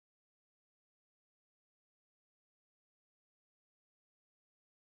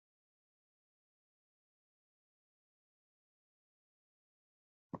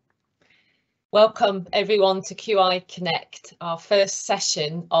Welcome everyone to QI Connect, our first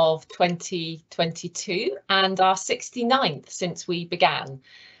session of 2022 and our 69th since we began.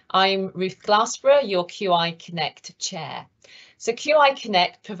 I'm Ruth Glassborough, your QI Connect chair. So QI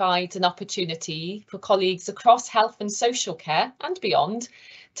Connect provides an opportunity for colleagues across health and social care and beyond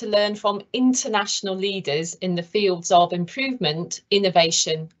to learn from international leaders in the fields of improvement,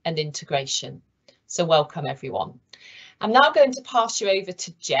 innovation and integration. So welcome everyone. I'm now going to pass you over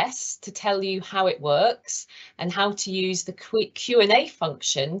to Jess to tell you how it works and how to use the Q&A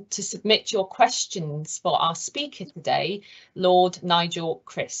function to submit your questions for our speaker today, Lord Nigel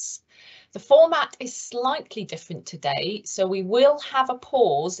Crisp. The format is slightly different today, so we will have a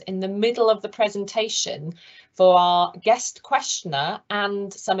pause in the middle of the presentation for our guest questioner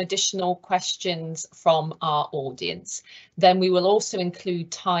and some additional questions from our audience. Then we will also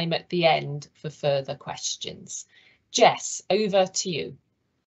include time at the end for further questions. Jess, over to you.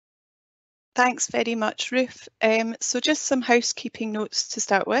 Thanks very much, Ruth. So just some housekeeping notes to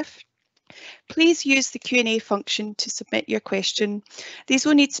start with. Please use the Q&A function to submit your question. These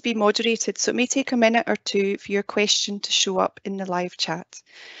will need to be moderated, so it may take a minute or two for your question to show up in the live chat.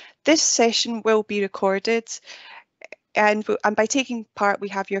 This session will be recorded, and by taking part, we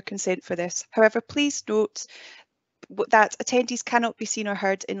have your consent for this. However, please note that attendees cannot be seen or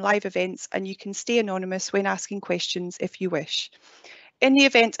heard in live events, and you can stay anonymous when asking questions if you wish. In the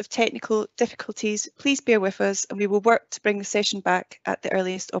event of technical difficulties, please bear with us and we will work to bring the session back at the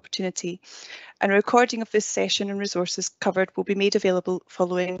earliest opportunity. And a recording of this session and resources covered will be made available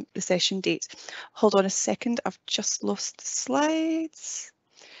following the session date. Hold on a second, I've just lost the slides.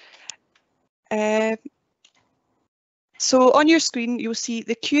 So on your screen, you'll see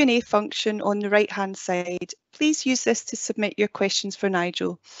the Q&A function on the right-hand side. Please use this to submit your questions for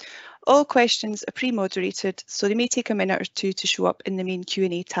Nigel. All questions are pre-moderated, so they may take a minute or two to show up in the main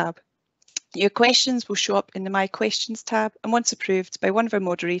Q&A tab. Your questions will show up in the My Questions tab, and once approved by one of our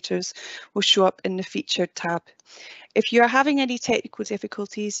moderators, will show up in the Featured tab. If you are having any technical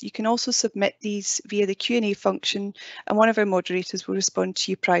difficulties, you can also submit these via the Q&A function, and one of our moderators will respond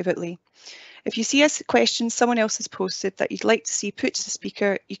to you privately. If you see a question someone else has posted that you'd like to see put to the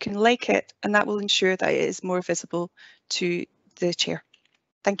speaker, you can like it, and that will ensure that it is more visible to the chair.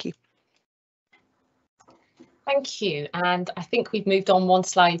 Thank you. Thank you. And I think we've moved on one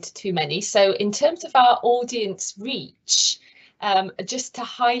slide too many. So in terms of our audience reach, just to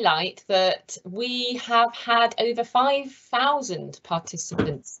highlight that we have had over 5,000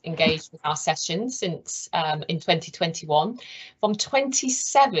 participants engaged with our session since in 2021 from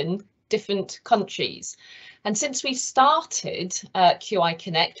 27 different countries. And since we started QI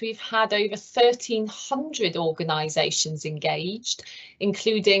Connect, we've had over 1,300 organisations engaged,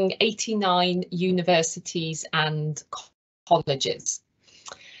 including 89 universities and colleges.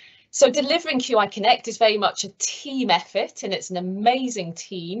 So delivering QI Connect is very much a team effort, and it's an amazing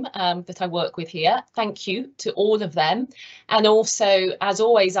team that I work with here. Thank you to all of them. And also, as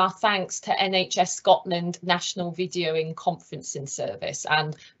always, our thanks to NHS Scotland National Videoing Conferencing Service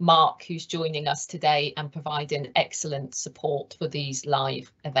and Mark, who's joining us today and providing excellent support for these live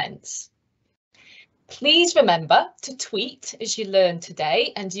events. Please remember to tweet as you learn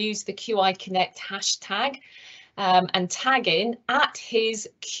today and use the QI Connect hashtag. And tag in @his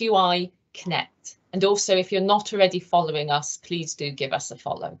QI Connect. And also, if you're not already following us, please do give us a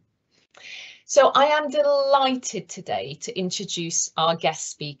follow. So I am delighted today to introduce our guest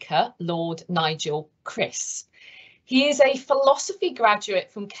speaker, Lord Nigel Crisp. He is a philosophy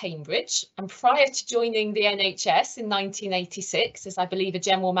graduate from Cambridge, and prior to joining the NHS in 1986 as I believe a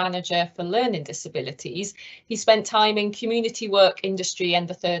general manager for learning disabilities, he spent time in community work, industry and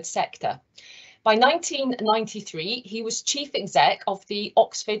the third sector. By 1993, he was chief exec of the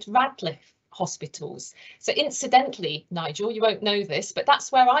Oxford Radcliffe Hospitals. So incidentally, Nigel, you won't know this, but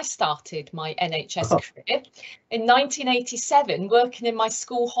that's where I started my NHS career in 1987, working in my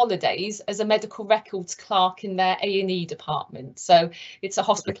school holidays as a medical records clerk in their A&E department. So it's a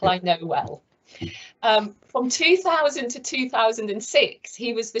hospital I know well. From 2000 to 2006,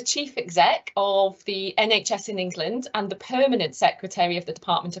 he was the chief exec of the NHS in England and the permanent secretary of the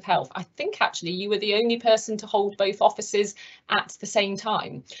Department of Health. I think actually you were the only person to hold both offices at the same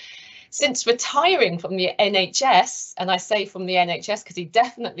time. Since retiring from the NHS, and I say from the NHS because he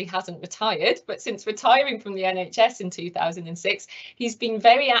definitely hasn't retired, but since retiring from the NHS in 2006, he's been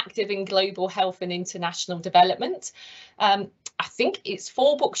very active in global health and international development. I think it's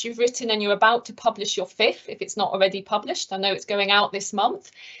 4 books you've written and you're about to publish your 5th, if it's not already published. I know it's going out this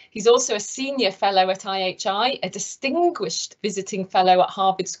month. He's also a senior fellow at IHI, a distinguished visiting fellow at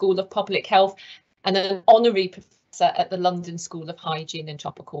Harvard School of Public Health, and an honorary at the London School of Hygiene and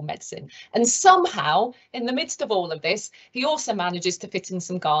Tropical Medicine. And somehow, in the midst of all of this, he also manages to fit in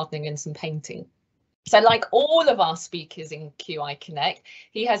some gardening and some painting. So like all of our speakers in QI Connect,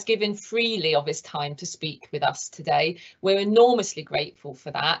 he has given freely of his time to speak with us today. We're enormously grateful for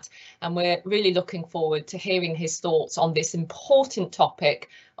that, and we're really looking forward to hearing his thoughts on this important topic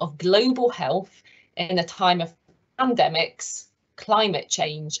of global health in a time of pandemics, climate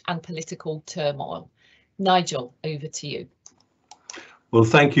change and political turmoil. Nigel, over to you. Well,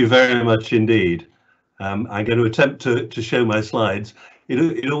 thank you very much indeed. I'm going to attempt to show my slides.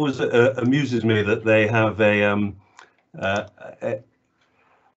 It always amuses me that they have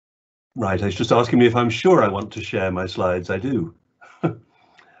right, it's just asking me if I'm sure I want to share my slides. I do.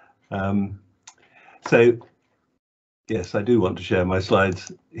 So, yes, I do want to share my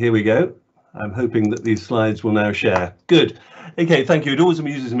slides. Here we go. I'm hoping that these slides will now share. Good. Okay, thank you. It always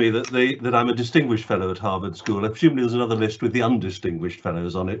amuses me that I'm a distinguished fellow at Harvard School. Presumably there's another list with the undistinguished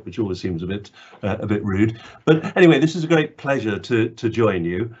fellows on it, which always seems a bit rude. But anyway, this is a great pleasure to join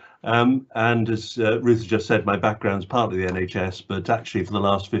you. And as Ruth has just said, my background's partly the NHS, but actually for the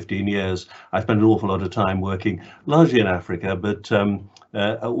last 15 years, I spent an awful lot of time working largely in Africa, but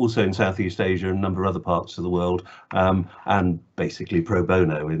also in Southeast Asia and a number of other parts of the world, and basically pro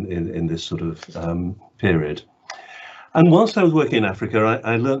bono in this sort of period. And whilst I was working in Africa,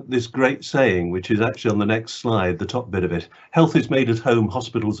 I learnt this great saying, which is actually on the next slide, the top bit of it: health is made at home,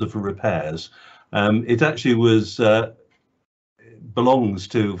 hospitals are for repairs. It actually belongs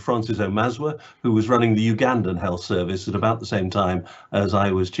to Francis Omaswa, who was running the Ugandan Health Service at about the same time as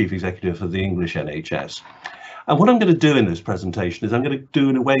I was Chief Executive of the English NHS. And what I'm going to do in this presentation is I'm going to do,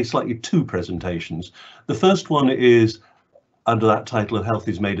 in a way, slightly two presentations. The first one is under that title of Health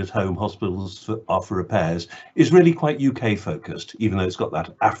is Made at Home, Hospitals are for Repairs, is really quite UK focused, even though it's got that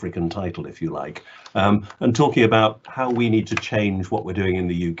African title, if you like, and talking about how we need to change what we're doing in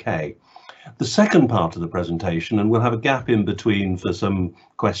the UK. The second part of the presentation, and we'll have a gap in between for some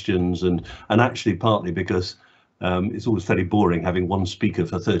questions, and actually partly because it's always fairly boring having one speaker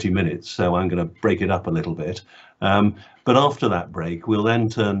for 30 minutes, so I'm going to break it up a little bit. But after that break, we'll then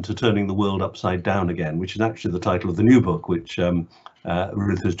turn to Turning the World Upside Down Again, which is actually the title of the new book, which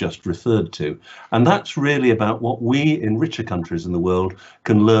Ruth has just referred to. And that's really about what we in richer countries in the world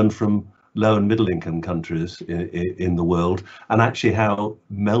can learn from low and middle income countries in the world, and actually how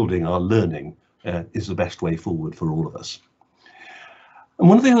melding our learning is the best way forward for all of us. And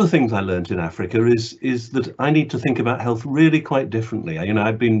one of the other things I learned in Africa is that I need to think about health really quite differently. You know,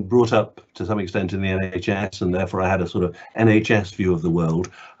 I've been brought up to some extent in the NHS, and therefore I had a sort of NHS view of the world.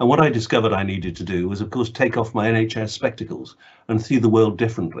 And what I discovered I needed to do was, of course, take off my NHS spectacles and see the world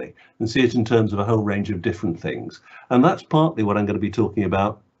differently, and see it in terms of a whole range of different things. And that's partly what I'm going to be talking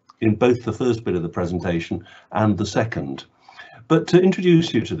about in both the first bit of the presentation and the second. But to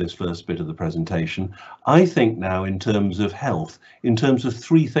introduce you to this first bit of the presentation, I think now in terms of health, in terms of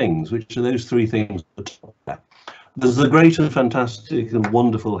three things, which are those three things. There's the great and fantastic and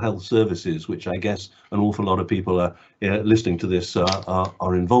wonderful health services, which I guess an awful lot of people are listening to this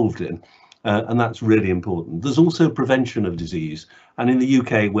are involved in. And that's really important. There's also prevention of disease. And in the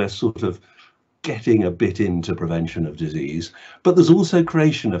UK, we're sort of getting a bit into prevention of disease, but there's also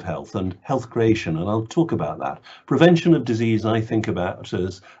creation of health and health creation, and I'll talk about that. Prevention of disease I think about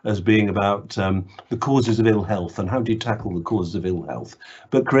as being about the causes of ill health and how do you tackle the causes of ill health.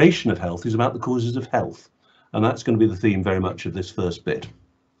 But creation of health is about the causes of health, and that's going to be the theme very much of this first bit.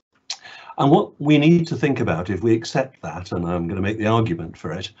 And what we need to think about, if we accept that, and I'm going to make the argument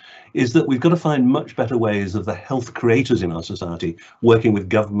for it, is that we've got to find much better ways of the health creators in our society working with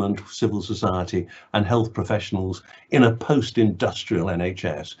government, civil society and health professionals in a post-industrial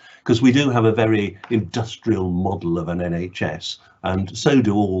NHS, because we do have a very industrial model of an NHS, and so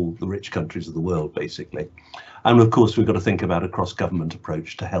do all the rich countries of the world, basically. And of course, we've got to think about a cross-government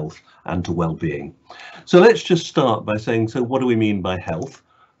approach to health and to well-being. So let's just start by saying, so what do we mean by health?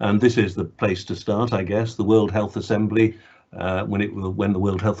 And this is the place to start, I guess. The World Health Assembly, when the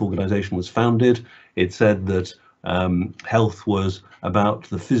World Health Organization was founded, it said that health was about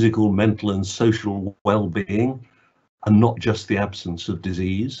the physical, mental and social well-being, and not just the absence of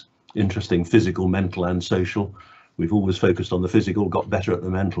disease. Interesting, physical, mental and social. We've always focused on the physical, got better at the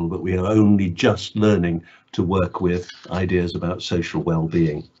mental, but we are only just learning to work with ideas about social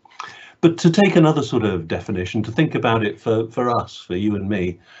well-being. But to take another sort of definition, to think about it for us, for you and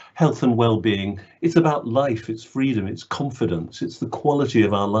me, health and well-being, it's about life, it's freedom, it's confidence, it's the quality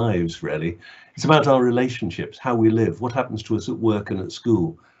of our lives, really. It's about our relationships, how we live, what happens to us at work and at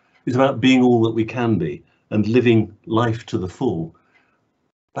school. It's about being all that we can be and living life to the full.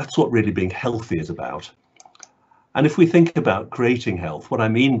 That's what really being healthy is about. And if we think about creating health, what I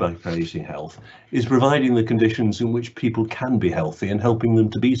mean by creating health is providing the conditions in which people can be healthy and helping them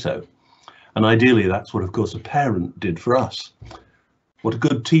to be so. And ideally, that's what, of course, a parent did for us. What a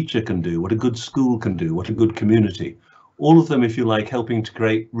good teacher can do, what a good school can do, what a good community. All of them, if you like, helping to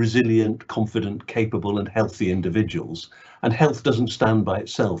create resilient, confident, capable and healthy individuals. And health doesn't stand by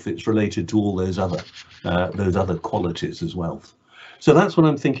itself. It's related to all those other qualities as well. So that's what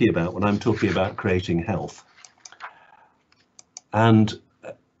I'm thinking about when I'm talking about creating health. And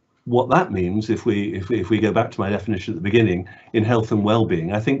what that means, if we go back to my definition at the beginning, in health and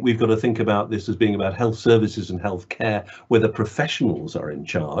well-being, I think we've got to think about this as being about health services and health care, where the professionals are in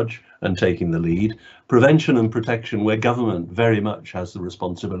charge and taking the lead. Prevention and protection, where government very much has the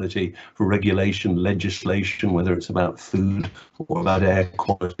responsibility for regulation, legislation, whether it's about food or about air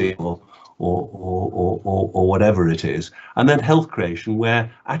quality or whatever it is. And then health creation,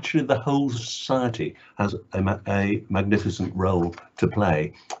 where actually the whole society has a magnificent role to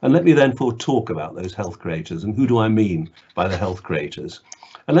play. And let me therefore talk about those health creators, and who do I mean by the health creators?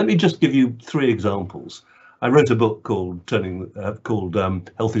 And let me just give you 3 examples. I wrote a book called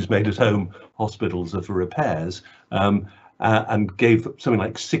Health is Made at Home, Hospitals Are for Repairs, and gave something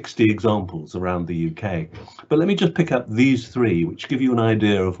like 60 examples around the UK. But let me just pick up these 3, which give you an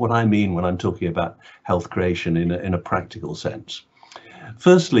idea of what I mean when I'm talking about health creation in a practical sense.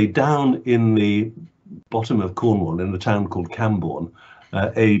 Firstly, down in the bottom of Cornwall, in a town called Camborne,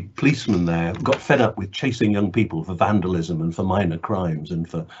 a policeman there got fed up with chasing young people for vandalism and for minor crimes and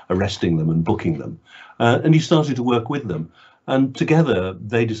for arresting them and booking them. And he started to work with them. And together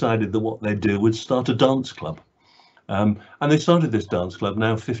they decided that what they'd do was start a dance club. And they started this dance club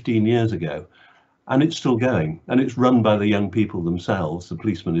now 15 years ago, and it's still going, and it's run by the young people themselves. The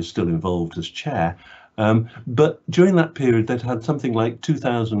policeman is still involved as chair, but during that period they'd had something like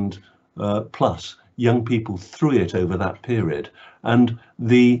 2,000 plus young people through it over that period. And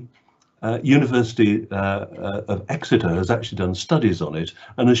the University of Exeter has actually done studies on it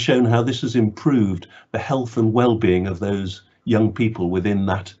and has shown how this has improved the health and well-being of those young people within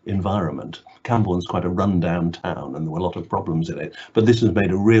that environment. Camborne's quite a rundown town and there were a lot of problems in it, but this has made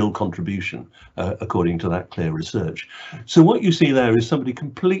a real contribution according to that clear research. So what you see there is somebody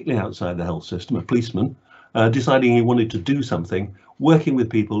completely outside the health system, a policeman, deciding he wanted to do something, working with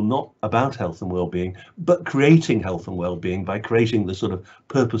people not about health and well-being, but creating health and well-being by creating the sort of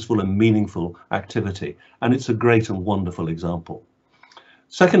purposeful and meaningful activity. And it's a great and wonderful example.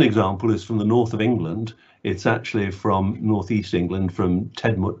 Second example is from the north of England. It's actually from northeast England, from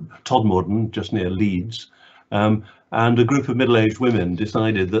Todmorden, just near Leeds. And a group of middle-aged women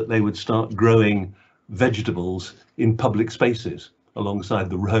decided that they would start growing vegetables in public spaces,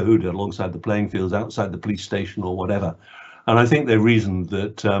 alongside the road, alongside the playing fields, outside the police station or whatever. And I think they reasoned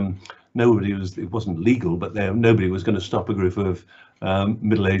that it wasn't legal, but nobody was going to stop a group of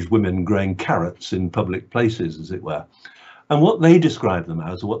middle-aged women growing carrots in public places, as it were. And what they describe them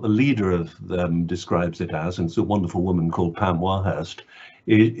as, or what the leader of them describes it as, and it's a wonderful woman called Pam Warhurst,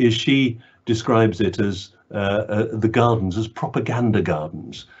 is she describes it as the gardens as propaganda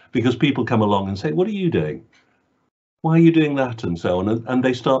gardens, because people come along and say, what are you doing? Why are you doing that? And so on. And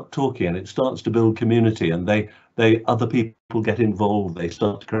they start talking, and it starts to build community, and other people get involved. They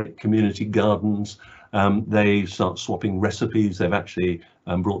start to create community gardens. They start swapping recipes. They've actually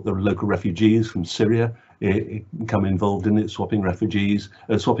brought the local refugees from Syria come involved in it, swapping recipes,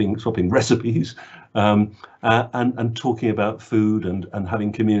 and talking about food and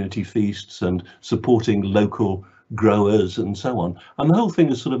having community feasts and supporting local growers and so on. And the whole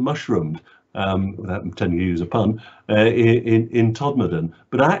thing is sort of mushroomed, without intending to use a pun, in Todmorden.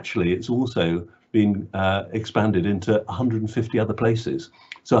 But actually, it's also been expanded into 150 other places.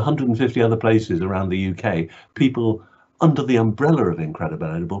 So 150 other places around the UK, people under the umbrella of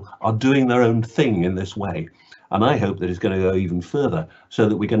Incredible are doing their own thing in this way. And I hope that it's going to go even further, so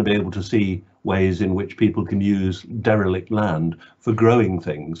that we're going to be able to see ways in which people can use derelict land for growing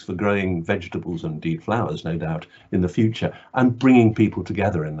things, for growing vegetables and indeed flowers, no doubt, in the future, and bringing people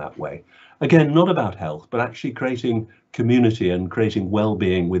together in that way. Again, not about health, but actually creating community and creating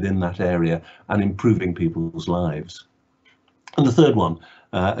well-being within that area and improving people's lives. And the third one,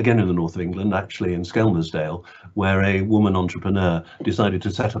 again in the north of England, actually in Skelmersdale, where a woman entrepreneur decided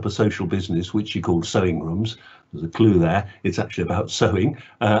to set up a social business which she called Sewing Rooms. There's a clue there. It's actually about sewing,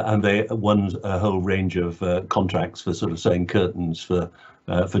 and they won a whole range of contracts for sort of sewing curtains for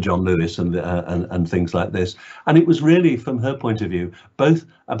for John Lewis and things like this. And it was really, from her point of view, both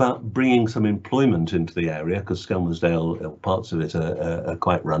about bringing some employment into the area, because Skelmersdale, parts of it are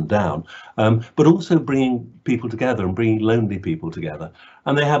quite run down, but also bringing people together and bringing lonely people together.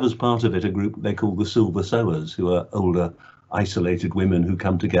 And they have as part of it a group they call the Silver Sowers, who are older, isolated women who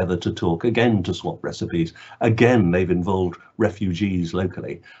come together to talk, again to swap recipes. Again, they've involved refugees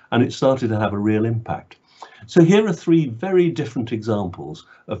locally, and it started to have a real impact. So here are three very different examples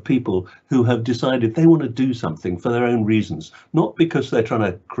of people who have decided they want to do something for their own reasons, not because they're trying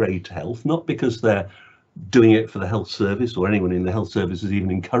to create health, not because they're doing it for the health service or anyone in the health service has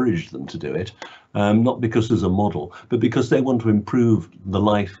even encouraged them to do it, not because there's a model, but because they want to improve the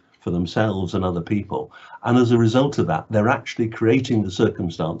life for themselves and other people. And as a result of that, they're actually creating the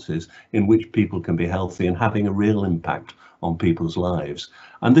circumstances in which people can be healthy and having a real impact on people's lives.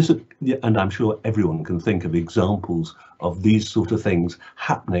 And this, and I'm sure everyone can think of examples of these sort of things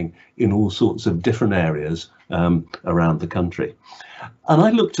happening in all sorts of different areas around the country. And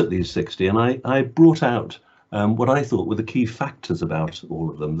I looked at these 60 and I brought out what I thought were the key factors about all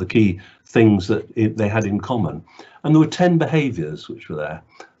of them, the key things that they had in common. And there were 10 behaviours which were there.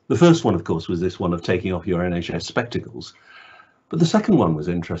 The first one, of course, was this one of taking off your NHS spectacles. But the second one was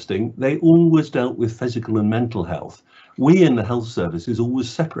interesting. They always dealt with physical and mental health. We in the health services always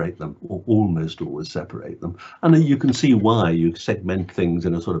separate them, or almost always separate them. And you can see why. You segment things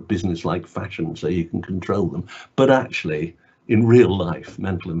in a sort of business-like fashion so you can control them. But actually, in real life,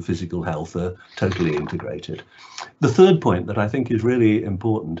 mental and physical health are totally integrated. The third point that I think is really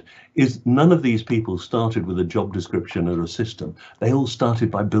important is none of these people started with a job description or a system. They all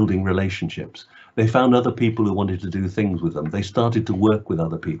started by building relationships. They found other people who wanted to do things with them. They started to work with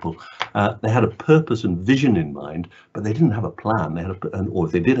other people. They had a purpose and vision in mind, but they didn't have a plan. They had or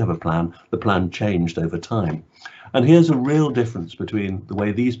if they did have a plan, the plan changed over time. And here's a real difference between the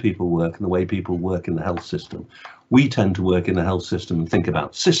way these people work and the way people work in the health system. We tend to work in the health system and think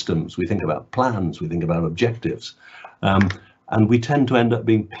about systems, we think about plans, we think about objectives. And we tend to end up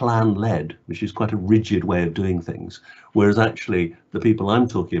being plan-led, which is quite a rigid way of doing things. Whereas actually the people I'm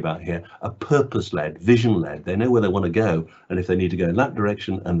talking about here are purpose-led, vision-led. They know where they want to go. And if they need to go in that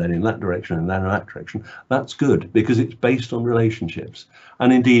direction and then in that direction and then in that direction, that's good because it's based on relationships.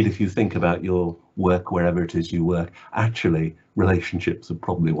 And indeed, if you think about your work, wherever it is you work, actually relationships are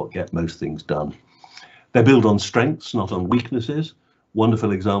probably what get most things done. They build on strengths, not on weaknesses.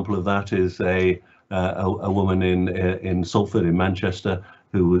 Wonderful example of that is a woman in Salford in Manchester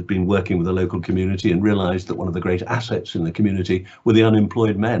who had been working with the local community and realised that one of the great assets in the community were the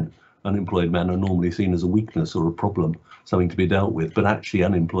unemployed men. Unemployed men are normally seen as a weakness or a problem, something to be dealt with, but actually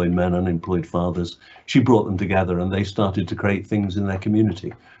unemployed men, unemployed fathers, she brought them together and they started to create things in their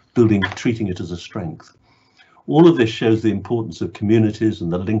community, treating it as a strength. All of this shows the importance of communities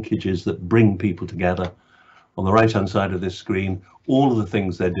and the linkages that bring people together. On the right hand side of this screen, all of the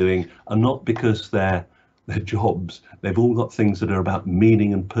things they're doing are not because they're jobs. They've all got things that are about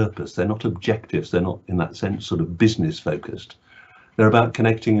meaning and purpose. They're not objectives. They're not, in that sense, sort of business focused. They're about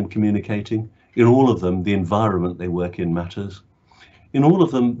connecting and communicating. In all of them, the environment they work in matters. In all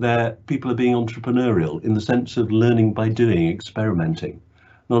of them, people are being entrepreneurial in the sense of learning by doing, experimenting,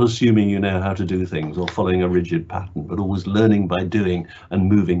 not assuming you know how to do things or following a rigid pattern, but always learning by doing and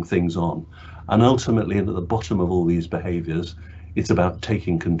moving things on. And ultimately, at the bottom of all these behaviours, it's about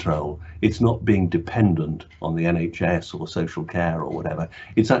taking control. It's not being dependent on the NHS or social care or whatever.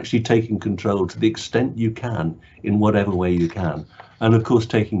 It's actually taking control to the extent you can in whatever way you can. And of course,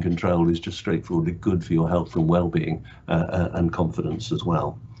 taking control is just straightforwardly good for your health and well-being and confidence as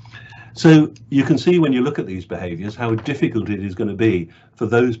well. So you can see when you look at these behaviours how difficult it is going to be for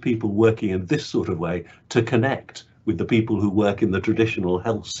those people working in this sort of way to connect with the people who work in the traditional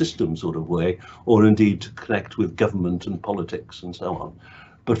health system sort of way, or indeed to connect with government and politics and so on.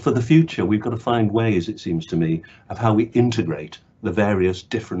 But for the future, we've got to find ways, it seems to me, of how we integrate the various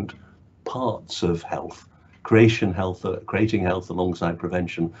different parts of health, creating health alongside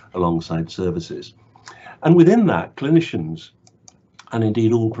prevention, alongside services. And within that, clinicians and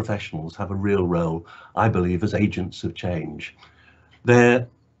indeed all professionals have a real role, I believe, as agents of change. They're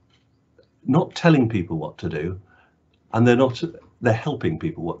not telling people what to do, and they're helping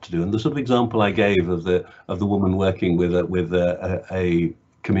people what to do. And the sort of example I gave of the woman working with a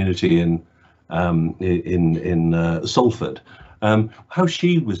community in Salford, what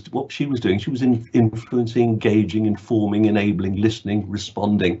she was doing, she was influencing, engaging, informing, enabling, listening,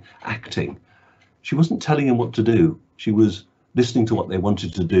 responding, acting. She wasn't telling them what to do. She was listening to what they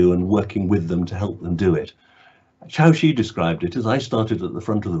wanted to do and working with them to help them do it. How she described it is, I started at the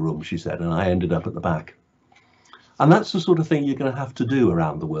front of the room, she said, and I ended up at the back. And that's the sort of thing you're going to have to do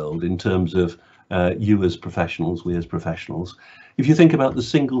around the world in terms of you as professionals, we as professionals. If you think about the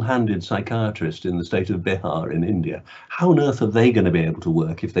single-handed psychiatrist in the state of Bihar in India, how on earth are they going to be able to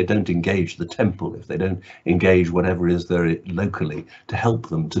work if they don't engage the temple, if they don't engage whatever is there locally to help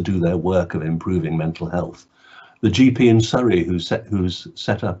them to do their work of improving mental health? The GP in Surrey who's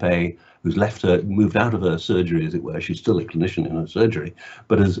moved out of her surgery, as it were, she's still a clinician in her surgery,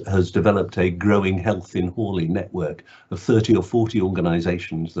 but has developed a growing Health in Hawley network of 30 or 40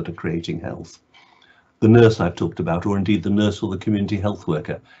 organisations that are creating health. The nurse I've talked about, or indeed the nurse or the community health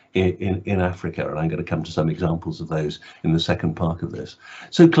worker in Africa, and I'm going to come to some examples of those in the second part of this.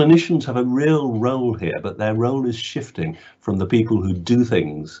 So clinicians have a real role here, but their role is shifting from the people who do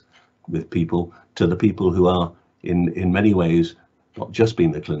things with people to the people who are in many ways not just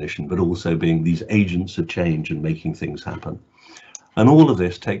being the clinician, but also being these agents of change and making things happen. And all of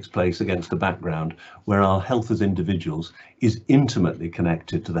this takes place against a background where our health as individuals is intimately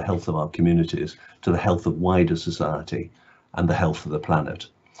connected to the health of our communities, to the health of wider society, and the health of the planet.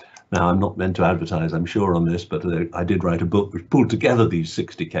 Now, I'm not meant to advertise, I'm sure, on this, but I did write a book which pulled together these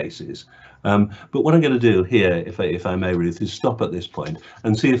 60 cases. But what I'm going to do here, if I may, Ruth, is stop at this point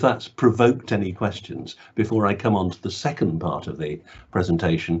and see if that's provoked any questions before I come on to the second part of the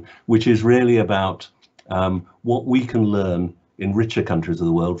presentation, which is really about what we can learn in richer countries of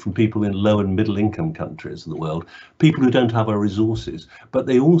the world from people in low and middle income countries of the world, people who don't have our resources, but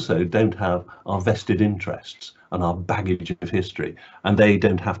they also don't have our vested interests and our baggage of history, and they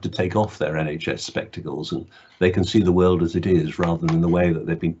don't have to take off their NHS spectacles, and they can see the world as it is rather than the way that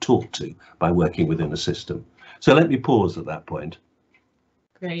they've been taught to by working within a system. So let me pause at that point.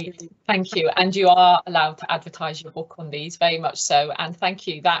 Great, thank you. And you are allowed to advertise your book on these, very much so. And thank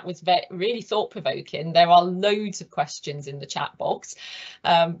you, that was really thought-provoking. There are loads of questions in the chat box.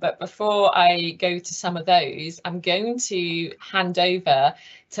 But before I go to some of those, I'm going to hand over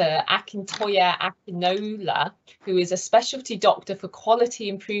to Akintoye Akinola, who is a specialty doctor for quality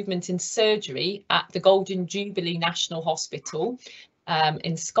improvement in surgery at the Golden Jubilee National Hospital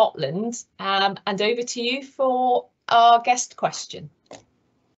in Scotland. And over to you for our guest question.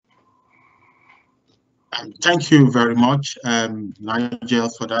 Thank you very much, Nigel,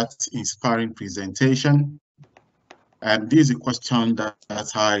 for that inspiring presentation. This is a question that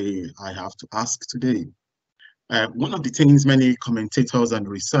I have to ask today. One of the things many commentators and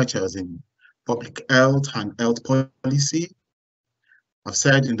researchers in public health and health policy have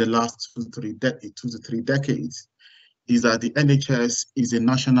said in the last 2 to 3 decades is that the NHS is a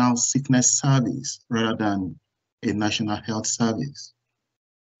national sickness service rather than a national health service.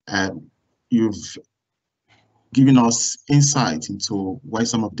 You've giving us insight into why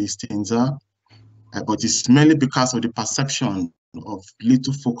some of these things are, but it's mainly because of the perception of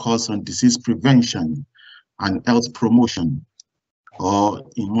little focus on disease prevention and health promotion, or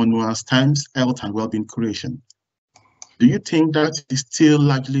in one word's terms, health and well-being creation. Do you think that is still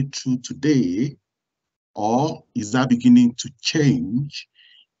largely true today, or is that beginning to change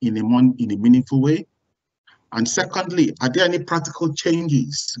in a meaningful way? And secondly, are there any practical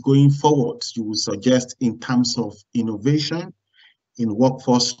changes going forward you would suggest in terms of innovation in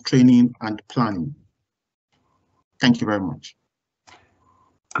workforce training and planning? Thank you very much.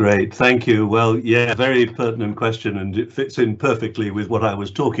 Great, thank you. Well, yeah, very pertinent question, and it fits in perfectly with what I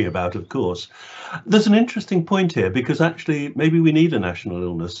was talking about, of course. There's an interesting point here, because actually maybe we need a national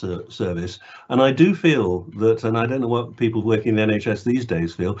illness service, and I do feel that, and I don't know what people working in the NHS these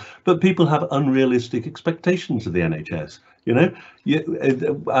days feel, but people have unrealistic expectations of the NHS. You know,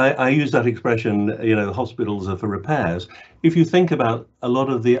 I use that expression, you know, hospitals are for repairs. If you think about a lot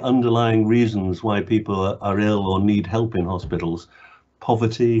of the underlying reasons why people are ill or need help in hospitals,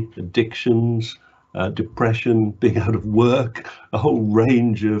 poverty, addictions, depression, being out of work, a whole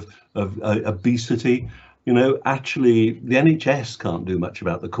range of obesity. You know, actually, the NHS can't do much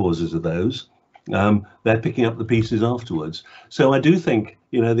about the causes of those. They're picking up the pieces afterwards. So I do think,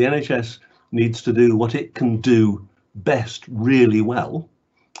 you know, the NHS needs to do what it can do best really well.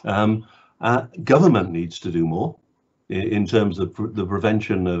 Government needs to do more in terms of the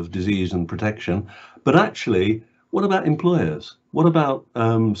prevention of disease and protection. But actually, what about employers? What about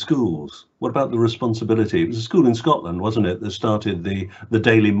schools? What about the responsibility? It was a school in Scotland, wasn't it, that started the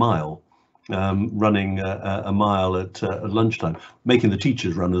Daily Mile, running a mile at lunchtime, making the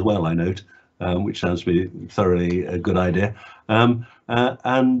teachers run as well, I note, which sounds to be thoroughly a good idea.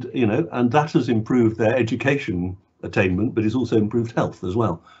 And you know, and that has improved their education attainment, but it's also improved health as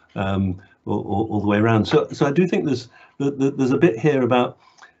well, all the way around. So I do think there's a bit here about,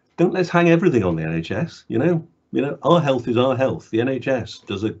 don't let's hang everything on the NHS, you know. You know, our health is our health. The NHS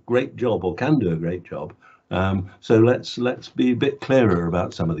does a great job, or can do a great job, So let's be a bit clearer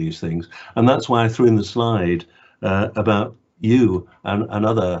about some of these things, and that's why I threw in the slide about you and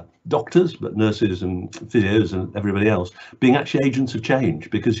other doctors, but nurses and physios and everybody else being actually agents of change,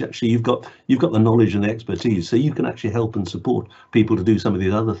 because actually you've got the knowledge and the expertise, so you can actually help and support people to do some of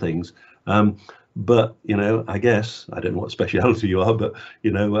these other things. But you know, I guess I don't know what speciality you are, but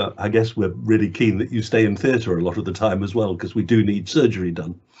you know, I guess we're really keen that you stay in theatre a lot of the time as well, because we do need surgery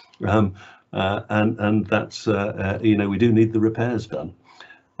done, and that's you know, we do need the repairs done.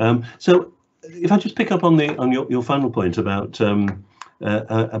 So if I just pick up on your final point about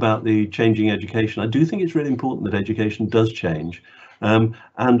the changing education, I do think it's really important that education does change. And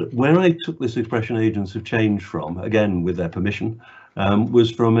where I took this expression "agents of change" from, again with their permission,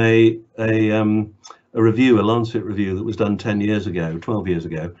 was from a review, a Lancet review that was done 12 years ago,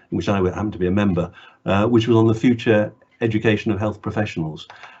 in which I happened to be a member, which was on the future education of health professionals.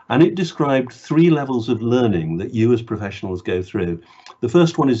 And it described 3 levels of learning that you as professionals go through. The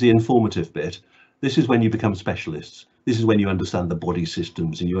first one is the informative bit. This is when you become specialists. This is when you understand the body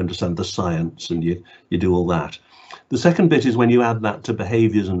systems and you understand the science and you do all that. The second bit is when you add that to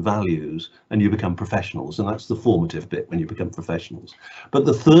behaviours and values and you become professionals, and that's the formative bit when you become professionals. But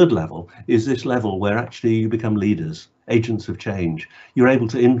the third level is this level where actually you become leaders, agents of change. You're able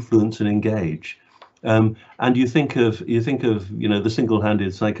to influence and engage. And you think of you know, the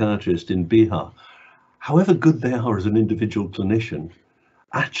single-handed psychiatrist in Bihar. However good they are as an individual clinician,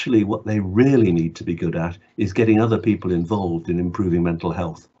 actually what they really need to be good at is getting other people involved in improving mental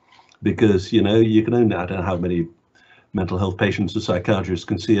health, because you know, you can only, I don't know how many mental health patients a psychiatrist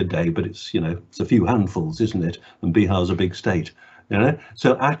can see a day, but it's, you know, it's a few handfuls, isn't it? And Bihar's a big state, you know.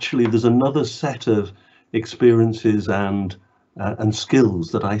 So actually there's another set of experiences and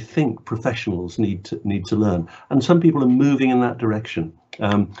skills that I think professionals need to learn, and some people are moving in that direction,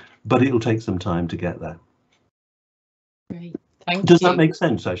 but it'll take some time to get there. Great. Thank you. Does that make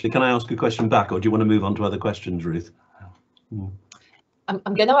sense, actually? Can I ask a question back, or do you want to move on to other questions, Ruth?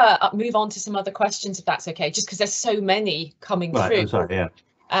 I'm going to move on to some other questions, if that's okay, just because there's so many coming through. I'm sorry, yeah.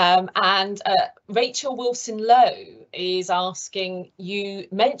 And Rachel Wilson-Lowe is asking, you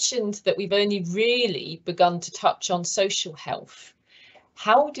mentioned that we've only really begun to touch on social health.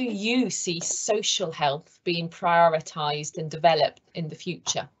 How do you see social health being prioritised and developed in the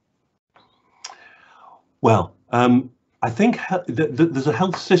future? Well, I think there's a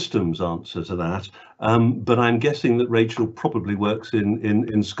health systems answer to that, but I'm guessing that Rachel probably works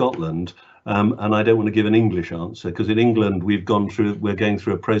in Scotland, and I don't want to give an English answer, because in England we're going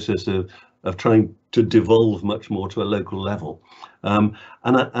through a process of trying to devolve much more to a local level, and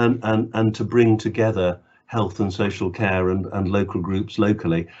to bring together health and social care and local groups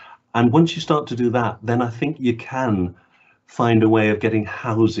locally. And once you start to do that, then I think you can find a way of getting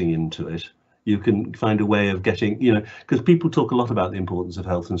housing into it. You can find a way of getting, you know, because people talk a lot about the importance of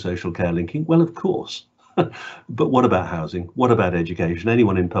health and social care linking. Well, of course, but what about housing? What about education?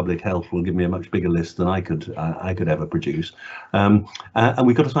 Anyone in public health will give me a much bigger list than I could ever produce. And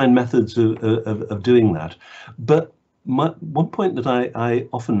we've got to find methods of doing that. But one point that I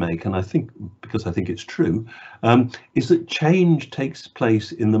often make, and I think because I think it's true, is that change takes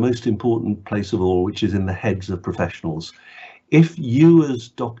place in the most important place of all, which is in the heads of professionals. If you as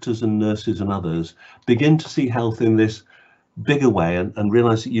doctors and nurses and others begin to see health in this bigger way and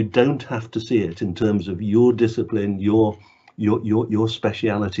realise that you don't have to see it in terms of your discipline, your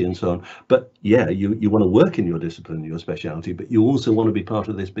speciality and so on, but yeah, you want to work in your discipline, your speciality, but you also want to be part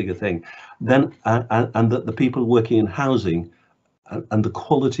of this bigger thing, then and that the people working in housing and the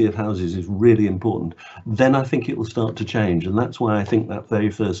quality of houses is really important, then I think it will start to change. And that's why I think that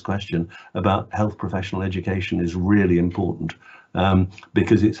very first question about health professional education is really important,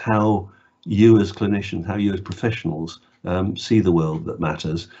 because it's how you as clinicians, how you as professionals see the world that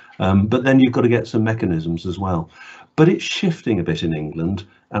matters. But then you've got to get some mechanisms as well. But it's shifting a bit in England,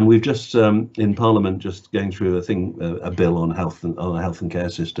 and we've just in Parliament just going through a bill on health and care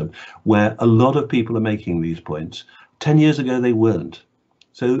system, where a lot of people are making these points. 10 years ago, they weren't.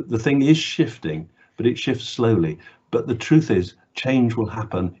 So the thing is shifting, but it shifts slowly. But the truth is, change will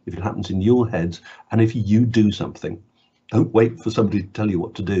happen if it happens in your heads and if you do something. Don't wait for somebody to tell you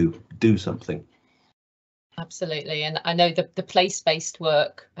what to do. Do something. Absolutely. And I know the place-based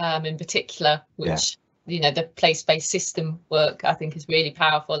work in particular, which, you know, the place-based system work, I think is really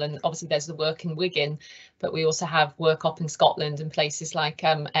powerful. And obviously there's the work in Wigan, but we also have work up in Scotland and places like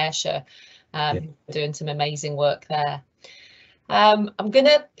Ayrshire. Doing some amazing work there. I'm going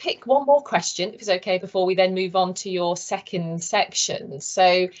to pick one more question, if it's okay, before we then move on to your second section.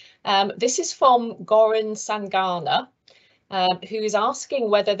 So this is from Goran Sangana. who is asking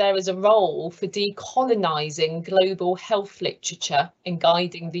whether there is a role for decolonising global health literature in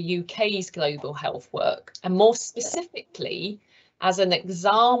guiding the UK's global health work, and more specifically, as an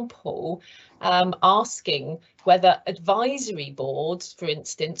example, asking whether advisory boards, for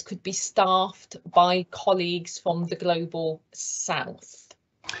instance, could be staffed by colleagues from the global south.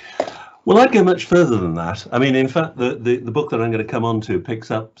 Well, I'd go much further than that. I mean, in fact, the book that I'm going to come on to picks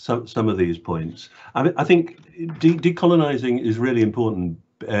up some of these points. I mean, I think decolonising is really important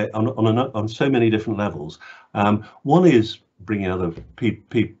on so many different levels. One is bringing other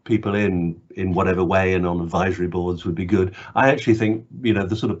people in whatever way, and on advisory boards would be good. I actually think, you know,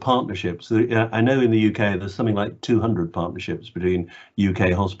 the sort of partnerships. I know in the UK there's something like 200 partnerships between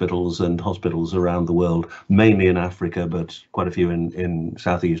UK hospitals and hospitals around the world, mainly in Africa, but quite a few in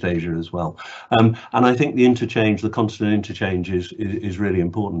Southeast Asia as well. And I think the interchange, the constant interchange, is really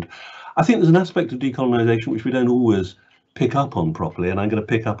important. I think there's an aspect of decolonisation which we don't always pick up on properly, and I'm going to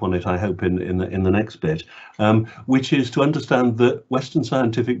pick up on it, I hope, in the next bit, which is to understand that Western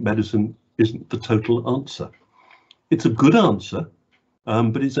scientific medicine isn't the total answer. It's a good answer,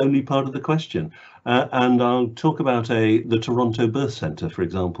 but it's only part of the question. And I'll talk about the Toronto Birth Centre, for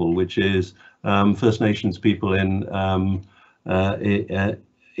example, which is First Nations people in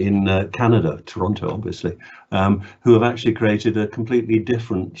Canada, Toronto, obviously, who have actually created a completely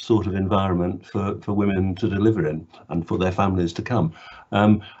different sort of environment for women to deliver in and for their families to come.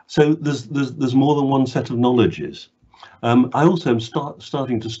 So there's more than one set of knowledges. I also am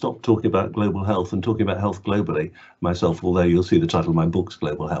starting to stop talking about global health and talking about health globally myself, although you'll see the title of my book's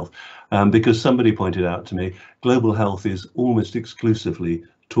Global Health, because somebody pointed out to me, global health is almost exclusively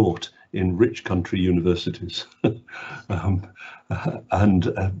taught in rich country universities.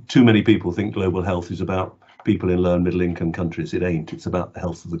 And too many people think global health is about people in low and middle income countries. It ain't. It's about the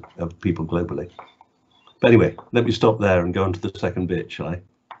health of people globally. But anyway, let me stop there and go on to the second bit, shall I?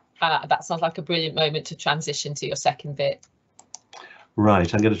 That sounds like a brilliant moment to transition to your second bit.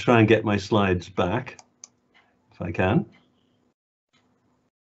 Right, I'm going to try and get my slides back, if I can.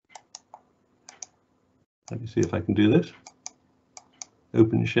 Let me see if I can do this.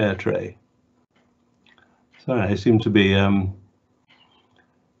 Open share tray. Sorry, I seem to be,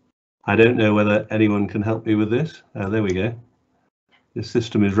 I don't know whether anyone can help me with this. There we go. This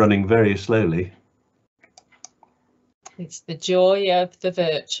system is running very slowly. It's the joy of the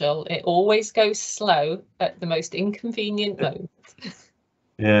virtual. It always goes slow at the most inconvenient moment.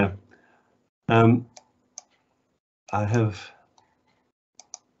 Yeah. I have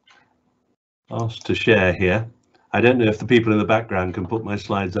asked to share here. I don't know if the people in the background can put my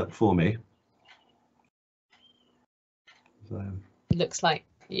slides up for me. So, looks like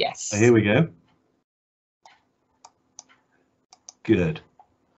yes. Here we go. Good.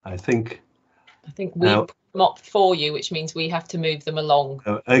 I think we put them up for you, which means we have to move them along.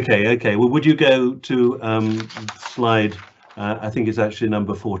 Okay. Well, would you go to slide? I think it's actually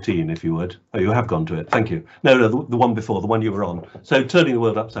number 14, if you would. Oh, you have gone to it. Thank you. No, the one before, the one you were on. So, Turning the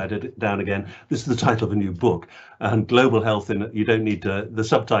World Upside Down Again. This is the title of a new book, and global health. You don't need to. The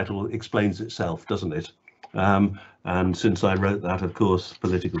subtitle explains itself, doesn't it? And since I wrote that, of course,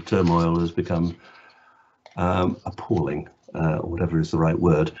 political turmoil has become appalling, or whatever is the right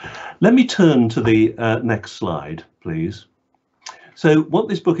word. Let me turn to the next slide, please. So what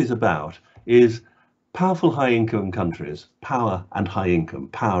this book is about is powerful high-income countries, power and high income,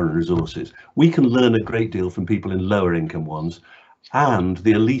 power and resources. We can learn a great deal from people in lower income ones, and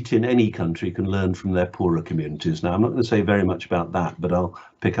the elite in any country can learn from their poorer communities. Now, I'm not going to say very much about that, but I'll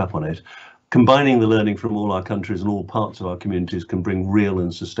pick up on it. Combining the learning from all our countries and all parts of our communities can bring real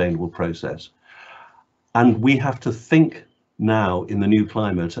and sustainable process. And we have to think now in the new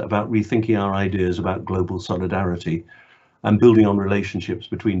climate about rethinking our ideas about global solidarity and building on relationships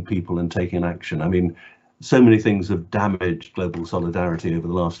between people and taking action. I mean, so many things have damaged global solidarity over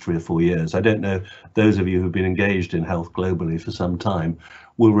the last 3 or 4 years. I don't know, those of you who've been engaged in health globally for some time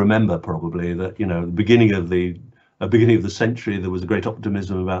will remember probably that, you know, at the beginning of the century, there was a great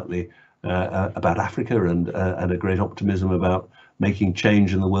optimism about Africa and a great optimism about making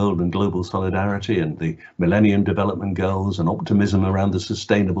change in the world and global solidarity and the Millennium Development Goals and optimism around the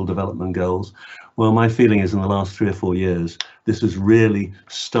Sustainable Development Goals. Well, my feeling is in the last 3 or 4 years, this has really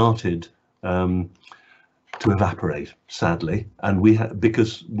started to evaporate, sadly, and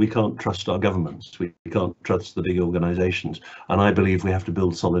because we can't trust our governments, we can't trust the big organisations, and I believe we have to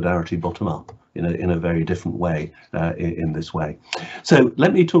build solidarity bottom up in a very different way in this way. So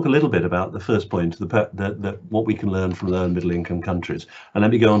let me talk a little bit about the first point, what we can learn from low and middle income countries, and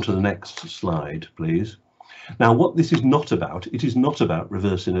let me go on to the next slide, please. Now, what this is not about, it is not about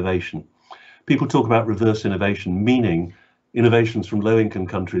reverse innovation. People talk about reverse innovation, meaning innovations from low-income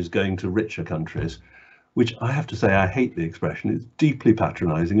countries going to richer countries, which I have to say I hate the expression. It's deeply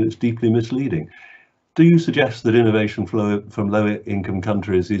patronising and it's deeply misleading. Do you suggest that innovation from lower-income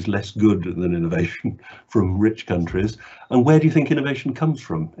countries is less good than innovation from rich countries? And where do you think innovation comes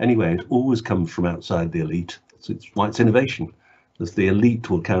from? Anyway, it always comes from outside the elite. It's why it's innovation, as the elite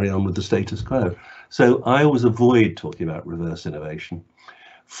will carry on with the status quo. So I always avoid talking about reverse innovation.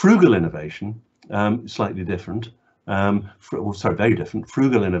 Frugal innovation, slightly different. Very different.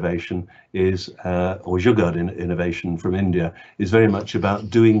 Frugal innovation is, or Jugaad innovation from India, is very much about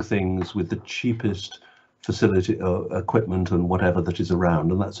doing things with the cheapest facility or equipment and whatever that is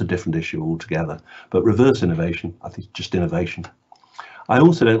around, and that's a different issue altogether. But reverse innovation, I think, is just innovation. I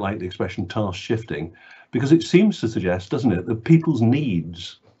also don't like the expression task shifting, because it seems to suggest, doesn't it, that people's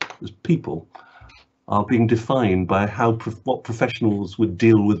needs as people are being defined by what professionals would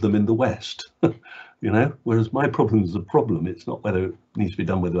deal with them in the West. You know, whereas my problem is a problem. It's not whether it needs to be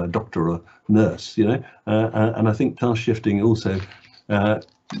done with a doctor or a nurse, you know. And I think task shifting also,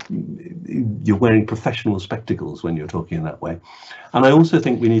 you're wearing professional spectacles when you're talking in that way. And I also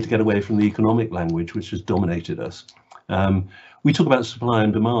think we need to get away from the economic language which has dominated us. We talk about supply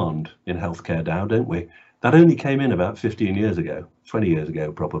and demand in healthcare now, don't we? That only came in about 15 years ago, 20 years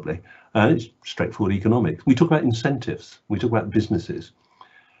ago probably. It's straightforward economics. We talk about incentives. We talk about businesses.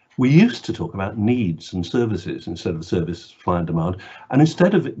 We used to talk about needs and services instead of service, supply and demand. And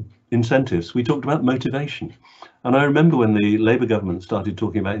instead of incentives, we talked about motivation. And I remember when the Labour government started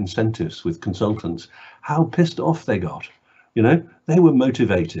talking about incentives with consultants, how pissed off they got. You know, they were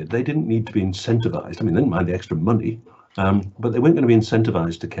motivated. They didn't need to be incentivized. I mean, they didn't mind the extra money, but they weren't going to be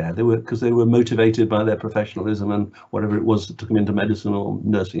incentivized to care. They were, because they were motivated by their professionalism and whatever it was that took them into medicine or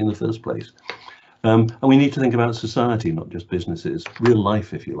nursing in the first place. And we need to think about society, not just businesses, real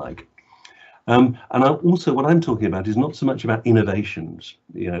life, if you like. And also what I'm talking about is not so much about innovations,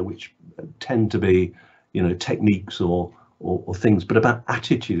 you know, which tend to be, you know, techniques or things, but about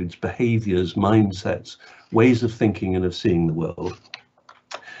attitudes, behaviors, mindsets, ways of thinking and of seeing the world.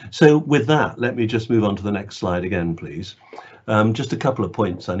 So with that, let me just move on to the next slide again, please. Just a couple of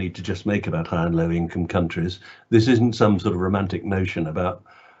points I need to just make about high and low income countries. This isn't some sort of romantic notion about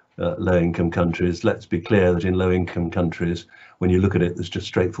low-income countries. Let's be clear that in low-income countries, when you look at it, there's just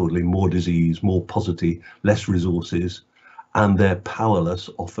straightforwardly more disease, more poverty, less resources, and they're powerless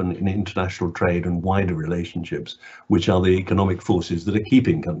often in international trade and wider relationships, which are the economic forces that are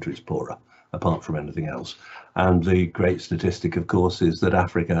keeping countries poorer, apart from anything else. And the great statistic, of course, is that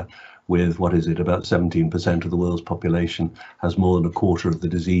Africa, with, what is it, about 17% of the world's population, has more than a quarter of the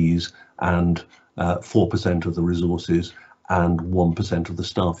disease and 4% of the resources and 1% of the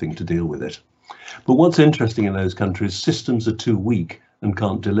staffing to deal with it. But what's interesting in those countries, systems are too weak and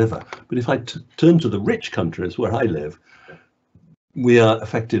can't deliver. But if I turn to the rich countries where I live, we are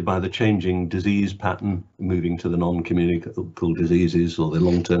affected by the changing disease pattern, moving to the non-communicable diseases or the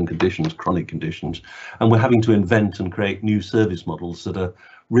long-term conditions, chronic conditions, and we're having to invent and create new service models that are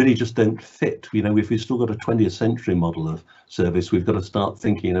really just don't fit. You know, if we've still got a 20th century model of service, we've got to start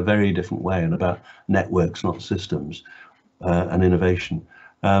thinking in a very different way and about networks, not systems. And innovation,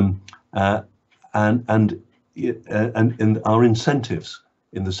 and our incentives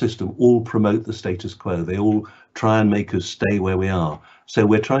in the system all promote the status quo. They all try and make us stay where we are. So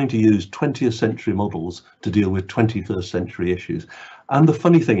we're trying to use 20th century models to deal with 21st century issues. And the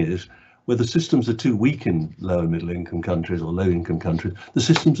funny thing is, where the systems are too weak in low and middle income countries or low income countries, the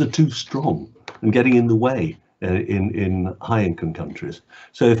systems are too strong and getting in the way in high income countries.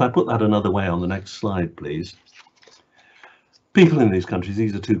 So if I put that another way on the next slide, please. People in these countries,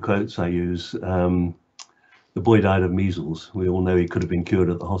 these are two quotes I use. The boy died of measles. We all know he could have been cured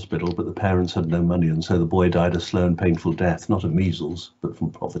at the hospital, but the parents had no money, and so the boy died a slow and painful death, not of measles, but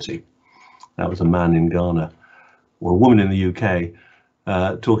from poverty. That was a man in Ghana. Or a woman in the UK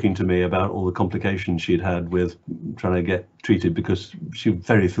talking to me about all the complications she'd had with trying to get treated because she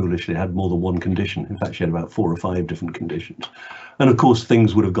very foolishly had more than one condition. In fact, she had about 4 or 5 different conditions. And of course,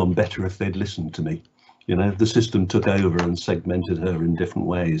 things would have gone better if they'd listened to me. You know, the system took over and segmented her in different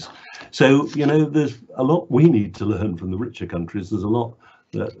ways. So, you know, there's a lot we need to learn from the richer countries. There's a lot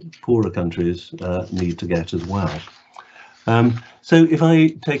that poorer countries need to get as well. So if I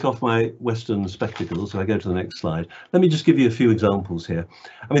take off my Western spectacles, so I go to the next slide, let me just give you a few examples here.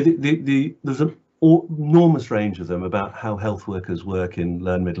 I mean, there's an enormous range of them about how health workers work in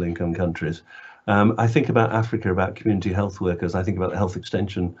low and middle income countries. I think about Africa, about community health workers. I think about the health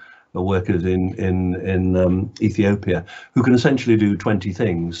extension workers in Ethiopia, who can essentially do 20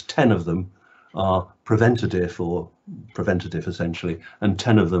 things. 10 of them are preventative or preventative essentially, and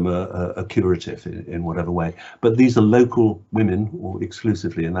 10 of them are curative in whatever way. But these are local women, or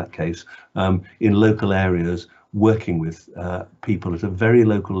exclusively in that case, in local areas, working with people at a very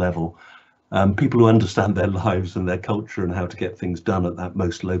local level, people who understand their lives and their culture and how to get things done at that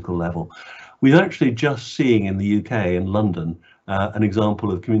most local level. We're actually just seeing in the UK, in London, an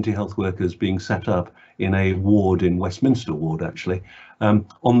example of community health workers being set up in a ward in Westminster Ward, actually,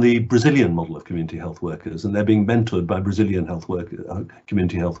 on the Brazilian model of community health workers, and they're being mentored by Brazilian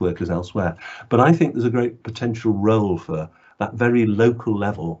community health workers elsewhere. But I think there's a great potential role for that very local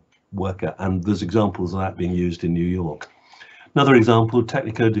level worker, and there's examples of that being used in New York. Another example,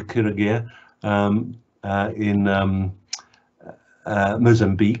 Técnico de Cirurgia in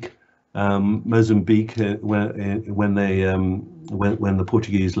Mozambique. Mozambique, when the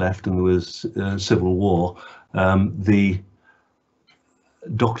Portuguese left and there was civil war, the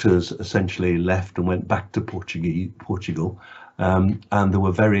doctors essentially left and went back to Portugal, and there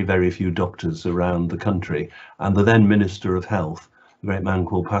were very, very few doctors around the country. And the then Minister of Health, a great man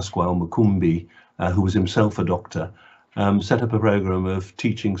called Pascoal Mukumbi, who was himself a doctor, set up a program of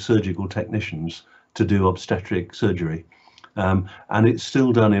teaching surgical technicians to do obstetric surgery. And it's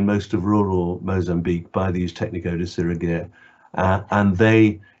still done in most of rural Mozambique by these Técnico de Cirurgia, and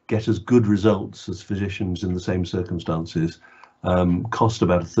they get as good results as physicians in the same circumstances, cost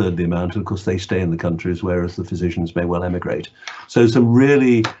about a third the amount, and of course they stay in the countries, whereas the physicians may well emigrate. So some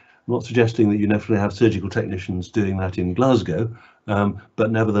really, I'm not suggesting that you necessarily have surgical technicians doing that in Glasgow,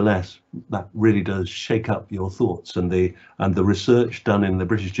 but nevertheless that really does shake up your thoughts, and the research done in the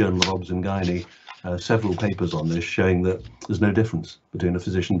British Journal of Obs and Gynae, several papers on this showing that there's no difference between a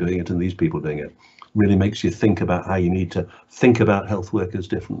physician doing it and these people doing it. Really makes you think about how you need to think about health workers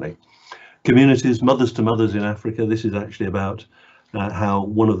differently. Communities, mothers to mothers in Africa, this is actually about how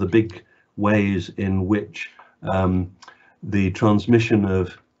one of the big ways in which the transmission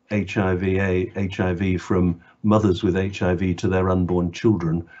of HIV from mothers with HIV to their unborn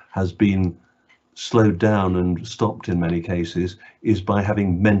children has been slowed down and stopped in many cases is by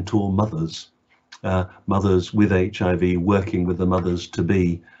having mentor mothers. Mothers with HIV working with the mothers to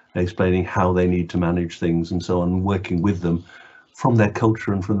be, explaining how they need to manage things and so on, working with them from their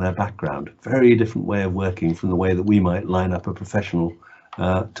culture and from their background. Very different way of working from the way that we might line up a professional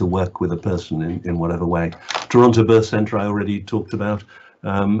to work with a person in whatever way. Toronto Birth Centre I already talked about,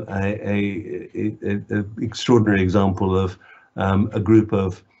 an extraordinary example of a group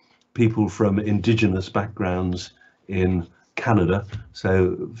of people from Indigenous backgrounds in Canada,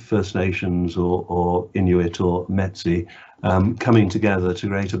 so First Nations or Inuit or Metsi, coming together to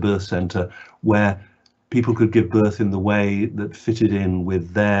create a birth centre where people could give birth in the way that fitted in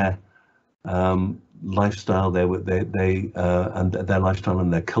with their lifestyle, and their lifestyle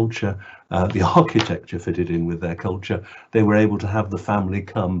and their culture. The architecture fitted in with their culture. They were able to have the family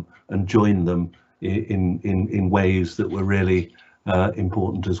come and join them in ways that were really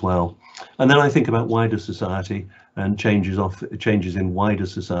important as well. And then I think about wider society and changes in wider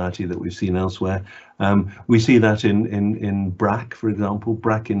society that we've seen elsewhere. We see that in BRAC, for example.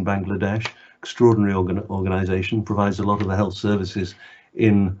 BRAC in Bangladesh, extraordinary organisation, provides a lot of the health services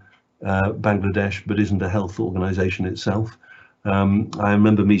in Bangladesh, but isn't a health organisation itself. I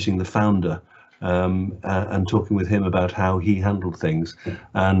remember meeting the founder and talking with him about how he handled things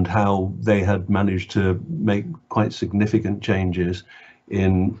and how they had managed to make quite significant changes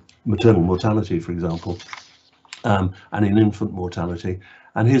in maternal mortality, for example, and in infant mortality.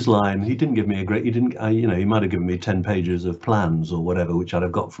 And his line, he didn't give me a great, he might have given me 10 pages of plans or whatever, which I'd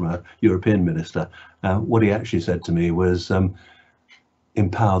have got from a European minister. What he actually said to me was,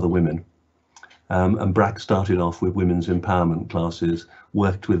 empower the women. And BRAC started off with women's empowerment classes,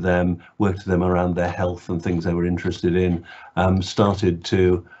 worked with them around their health and things they were interested in, started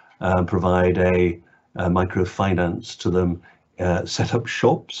to provide a microfinance to them, set up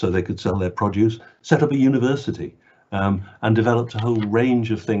shops so they could sell their produce, set up a university, and developed a whole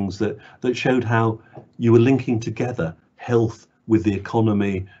range of things that showed how you were linking together health with the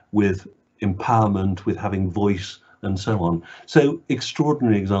economy, with empowerment, with having voice, and so on. So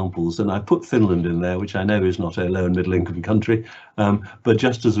extraordinary examples, and I put Finland in there, which I know is not a low and middle income country, but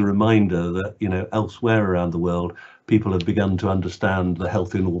just as a reminder that, you know, elsewhere around the world, people have begun to understand the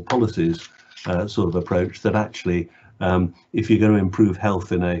health in all policies sort of approach, that actually if you're going to improve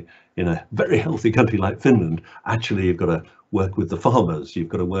health in in a very healthy country like Finland, actually you've got to work with the farmers, you've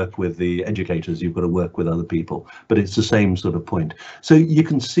got to work with the educators, you've got to work with other people, but it's the same sort of point. So you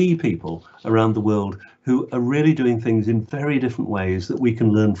can see people around the world who are really doing things in very different ways that we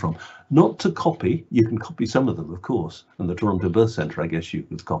can learn from. Not to copy, you can copy some of them, of course, and the Toronto Birth Centre, I guess you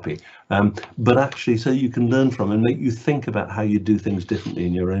could copy, but actually so you can learn from and make you think about how you do things differently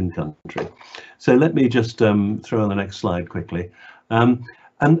in your own country. So let me just throw on the next slide quickly. And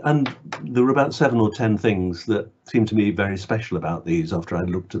there were about 7 or 10 things that seemed to me very special about these after I'd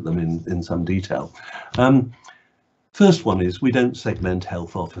looked at them in some detail. First one is we don't segment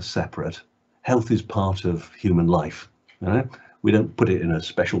health off as separate. Health is part of human life. You know? We don't put it in a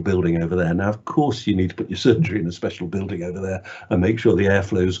special building over there. Now, of course, you need to put your surgery in a special building over there and make sure the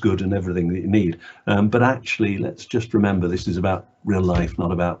airflow is good and everything that you need. But actually, let's just remember this is about real life,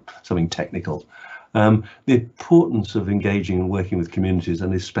 not about something technical. The importance of engaging and working with communities,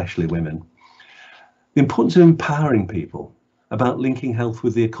 and especially women. The importance of empowering people, about linking health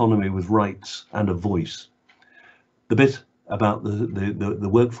with the economy, with rights and a voice. The bit about the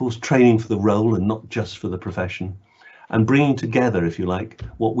workforce, training for the role and not just for the profession. And bringing together, if you like,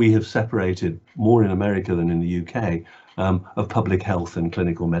 what we have separated more in America than in the UK, of public health and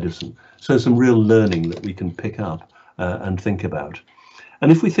clinical medicine. So some real learning that we can pick up and think about. And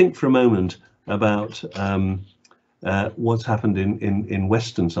if we think for a moment about what's happened in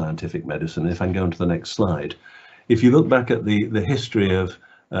Western scientific medicine, if I can go on to the next slide, if you look back at the history of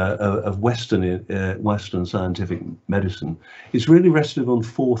Western scientific medicine, it's really rested on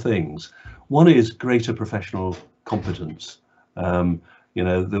 4 things. One is greater professional competence. You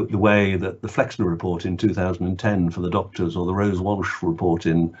know, the way that the Flexner report in 2010 for the doctors, or the Rose Walsh report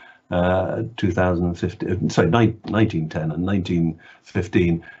in 1910 and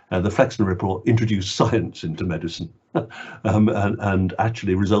 1915, the Flexner report introduced science into medicine, and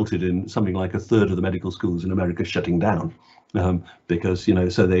actually resulted in something like 1/3 of the medical schools in America shutting down, because, you know,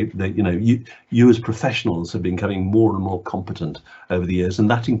 so they you know, you as professionals have been becoming more and more competent over the years, and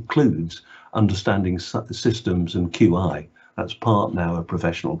that includes understanding systems and QI. That's part now of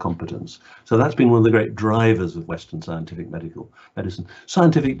professional competence. So that's been one of the great drivers of Western scientific medicine.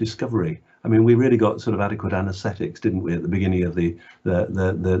 Scientific discovery. I mean, we really got sort of adequate anaesthetics, didn't we, at the beginning of the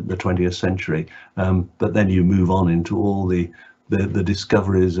 20th century? But then you move on into all the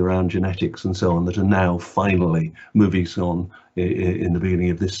discoveries around genetics and so on that are now finally moving on in the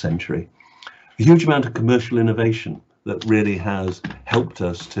beginning of this century. A huge amount of commercial innovation that really has helped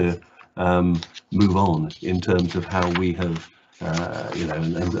us to move on in terms of how we have, you know,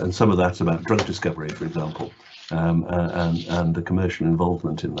 and some of that's about drug discovery, for example, and the commercial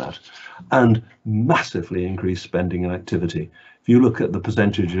involvement in that, and massively increased spending and activity. If you look at the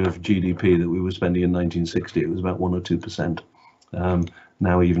percentage of GDP that we were spending in 1960, it was about 1 or 2%.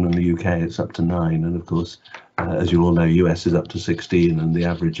 Now even in the UK it's up to 9%, and of course, as you all know, US is up to 16%, and the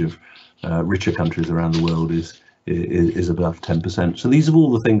average of richer countries around the world is above 10%. So these are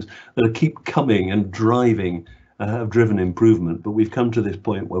all the things that keep coming and driving, have driven improvement. But we've come to this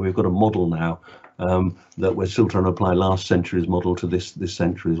point where we've got a model now that we're still trying to apply last century's model to this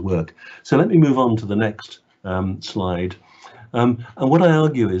century's work. So let me move on to the next slide. And what I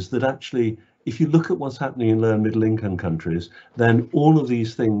argue is that actually, if you look at what's happening in low and middle income countries, then all of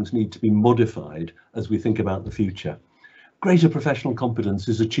these things need to be modified as we think about the future. Greater professional competence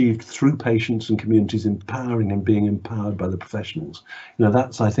is achieved through patients and communities empowering and being empowered by the professionals. You know,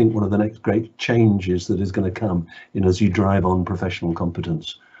 that's, I think, one of the next great changes that is going to come in as you drive on professional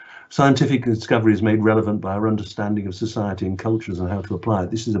competence. Scientific discovery is made relevant by our understanding of society and cultures and how to apply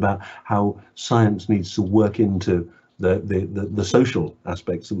it. This is about how science needs to work into the social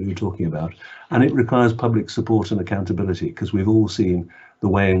aspects that we were talking about, and it requires public support and accountability, because we've all seen the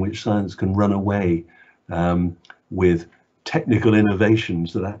way in which science can run away with technical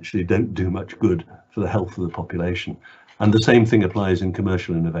innovations that actually don't do much good for the health of the population. And the same thing applies in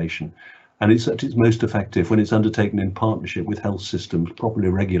commercial innovation. And it's at its most effective when it's undertaken in partnership with health systems, properly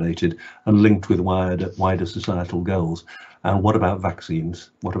regulated and linked with wider societal goals. And what about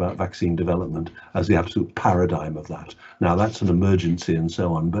vaccines? What about vaccine development as the absolute paradigm of that? Now, that's an emergency and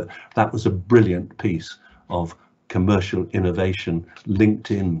so on, but that was a brilliant piece of commercial innovation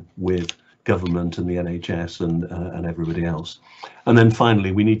linked in with government and the NHS and everybody else. And then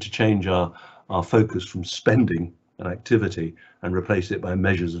finally, we need to change our focus from spending and activity and replace it by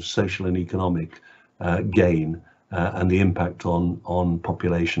measures of social and economic gain and the impact on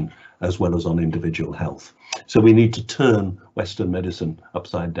population as well as on individual health. So we need to turn Western medicine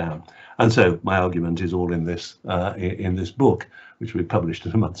upside down. And so my argument is all in this book, which we published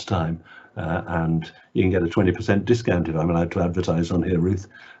in a month's time. And you can get a 20% discount if I'm allowed to advertise on here, Ruth,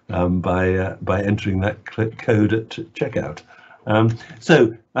 by entering that code at checkout.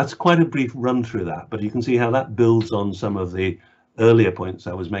 So that's quite a brief run through that, but you can see how that builds on some of the earlier points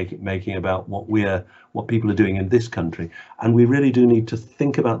I was making about what people are doing in this country. And we really do need to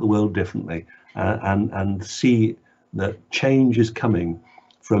think about the world differently and see that change is coming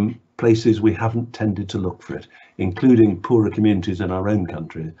from places we haven't tended to look for it, including poorer communities in our own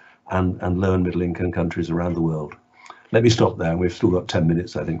country and low and middle income countries around the world. Let me stop there. We've still got 10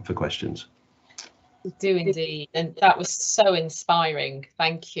 minutes, I think, for questions. We do indeed, and that was so inspiring.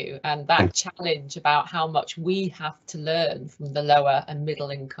 Thank you. And that challenge about how much we have to learn from the lower and middle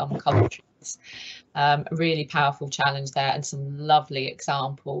income countries, a really powerful challenge there, and some lovely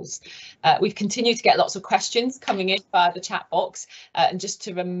examples. We've continued to get lots of questions coming in via the chat box, and just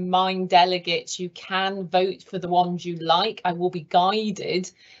to remind delegates, you can vote for the ones you like. I will be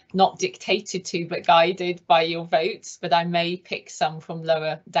guided, not dictated to, but guided by your votes, but I may pick some from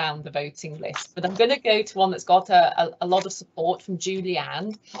lower down the voting list. But I'm going to go to one that's got a lot of support from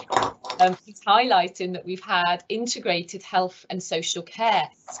Julianne. He's highlighting that we've had integrated health and social care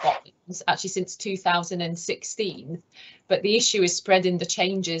in Scotland actually since 2016, but the issue is spreading the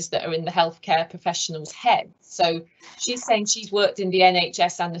changes that are in the healthcare professionals' heads. So she's saying she's worked in the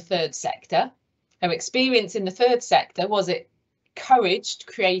NHS and the third sector. Her experience in the third sector was it encouraged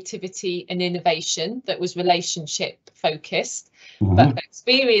creativity and innovation that was relationship focused. But the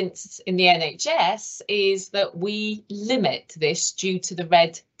experience in the NHS is that we limit this due to the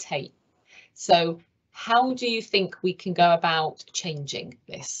red tape. So how do you think we can go about changing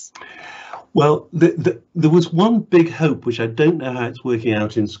this? Well, there was one big hope, which I don't know how it's working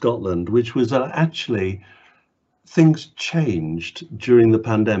out in Scotland, which was that actually things changed during the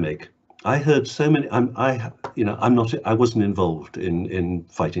pandemic. I heard so many. I wasn't involved in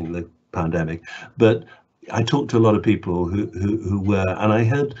fighting the pandemic, but I talked to a lot of people who were, and I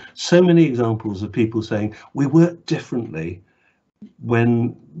heard so many examples of people saying we worked differently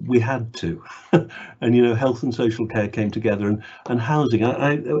when we had to. And health and social care came together, and housing.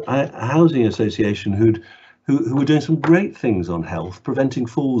 A housing association who were doing some great things on health, preventing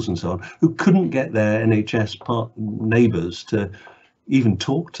falls and so on, who couldn't get their NHS neighbours to even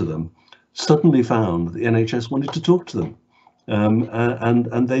talk to them, suddenly found that the NHS wanted to talk to them,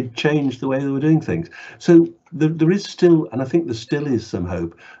 and they changed the way they were doing things. So there is still, and I think there still is some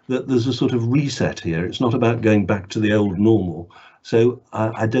hope that there's a sort of reset here. It's not about going back to the old normal. So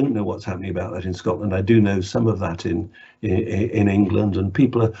I don't know what's happening about that in Scotland. I do know some of that in England, and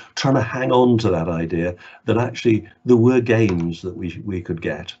people are trying to hang on to that idea that actually there were gains that we could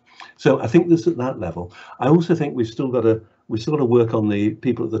get. So I think this at that level. I also think we've still got to work on the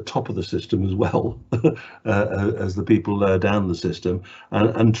people at the top of the system as well as the people lower down the system,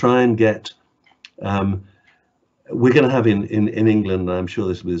 and try and get. We're going to have in England, and I'm sure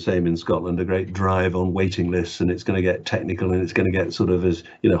this will be the same in Scotland, a great drive on waiting lists, and it's going to get technical, and it's going to get sort of as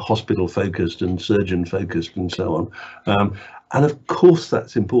hospital focused and surgeon focused and so on. And of course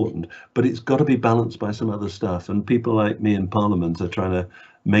that's important, but it's got to be balanced by some other stuff. And people like me in Parliament are trying to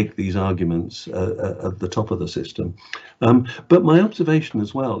make these arguments at the top of the system. But my observation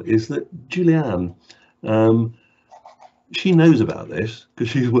as well is that Julianne, she knows about this because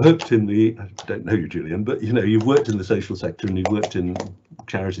she's worked in the, I don't know you, Julian, but you've worked in the social sector, and you've worked in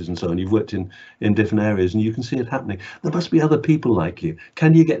charities and so on. You've worked in different areas, and you can see it happening. There must be other people like you.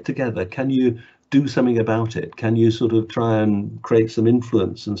 Can you get together? Can you do something about it? Can you sort of try and create some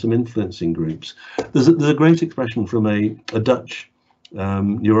influence and some influencing groups? There's a great expression from a Dutch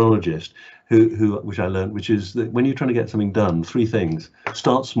neurologist which I learned, which is that when you're trying to get something done, 3 things: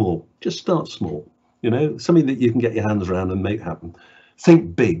 start small, just start small, something that you can get your hands around and make happen.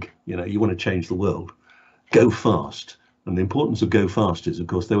 Think big, you want to change the world. Go fast, and the importance of go fast is, of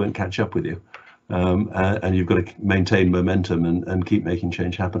course, they won't catch up with you, and you've got to maintain momentum and keep making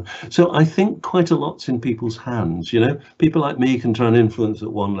change happen. So I think quite a lot's in people's hands. People like me can try and influence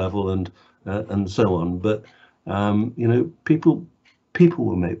at one level and so on, but people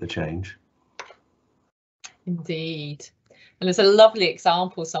will make the change. Indeed. And there's a lovely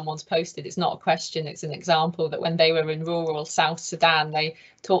example someone's posted. It's not a question, it's an example that when they were in rural South Sudan, they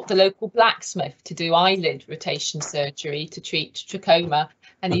taught the local blacksmith to do eyelid rotation surgery to treat trachoma,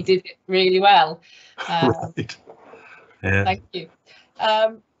 and he did it really well. Right. Yeah. Thank you.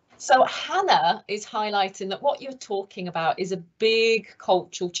 So Hannah is highlighting that what you're talking about is a big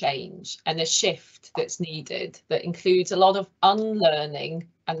cultural change and a shift that's needed that includes a lot of unlearning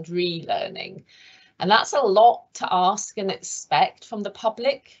and relearning. And that's a lot to ask and expect from the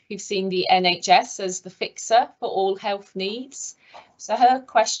public who've seen the NHS as the fixer for all health needs. So her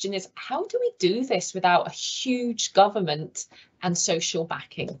question is, how do we do this without a huge government and social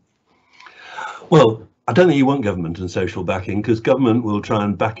backing? Well, I don't think you want government and social backing, because government will try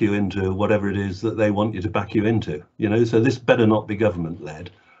and back you into whatever it is that they want you to back you into, you know, so this better not be government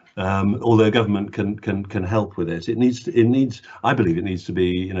led. Although government can help with it. It needs, I believe it needs to be,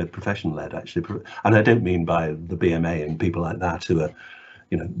 you know, profession led actually, and I don't mean by the BMA and people like that who are,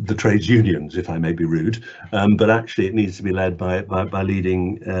 you know, the trades unions, if I may be rude, but actually it needs to be led by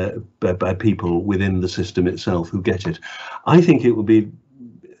leading by people within the system itself who get it. I think it would be,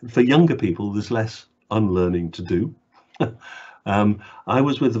 for younger people, there's less unlearning to do. I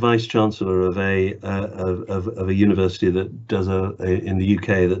was with the Vice Chancellor of a university that does in the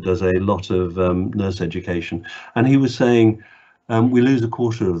UK that does a lot of nurse education, and he was saying we lose a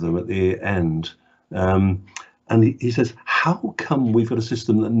quarter of them at the end. And he says, how come we've got a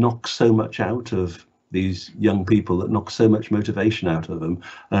system that knocks so much out of these young people, that knocks so much motivation out of them,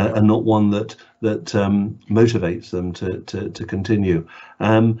 and not one that motivates them to continue?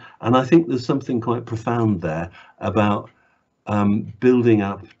 And I think there's something quite profound there about building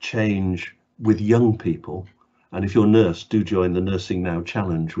up change with young people. And if you're a nurse, do join the Nursing Now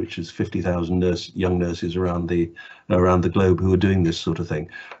Challenge, which is 50,000 young nurses around the globe who are doing this sort of thing,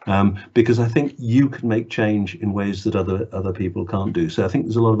 because I think you can make change in ways that other people can't do. So I think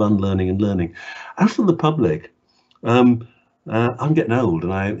there's a lot of unlearning and learning. As for the public, I'm getting old,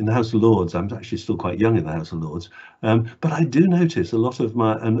 and in the House of Lords, I'm actually still quite young in the House of Lords, but I do notice a lot of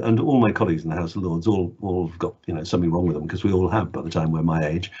my and all my colleagues in the House of Lords all have got, you know, something wrong with them, because we all have by the time we're my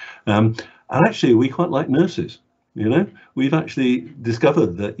age. And actually, we quite like nurses. You know, we've actually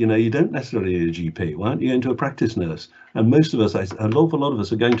discovered that, you know, you don't necessarily need a GP. Why aren't you going to a practice nurse? And most of us, an awful lot of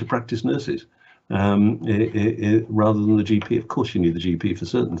us, are going to practice nurses rather than the GP. Of course, you need the GP for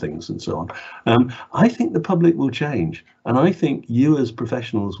certain things and so on. I think the public will change, and I think you as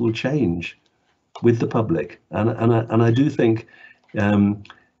professionals will change with the public. And I do think that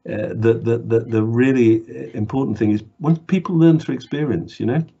the really important thing is when people learn through experience, you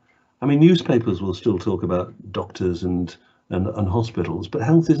know. I mean, newspapers will still talk about doctors and hospitals, but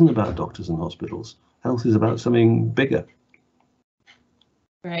health isn't about doctors and hospitals. Health is about something bigger.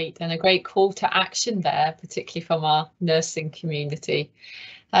 Great, and a great call to action there, particularly from our nursing community.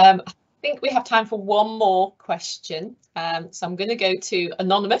 I think we have time for one more question. So I'm going to go to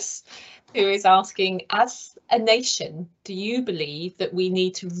Anonymous, who is asking, as a nation, do you believe that we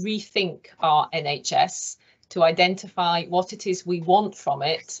need to rethink our NHS to identify what it is we want from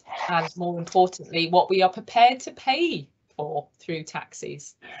it, and more importantly, what we are prepared to pay for through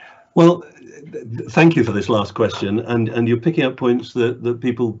taxes? Well, thank you for this last question, and you're picking up points that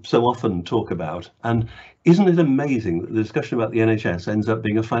people so often talk about. And isn't it amazing that the discussion about the NHS ends up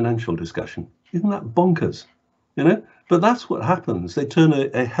being a financial discussion? Isn't that bonkers? You know, but that's what happens. They turn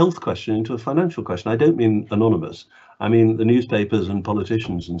a health question into a financial question. I don't mean Anonymous. I mean the newspapers and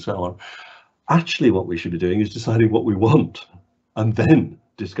politicians and so on. Actually, what we should be doing is deciding what we want and then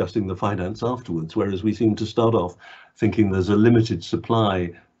discussing the finance afterwards, whereas we seem to start off thinking there's a limited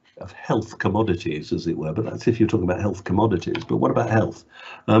supply of health commodities, as it were, but that's if you're talking about health commodities. But what about health?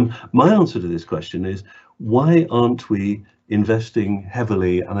 My answer to this question is, why aren't we investing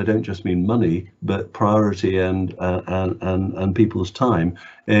heavily, and I don't just mean money, but priority and people's time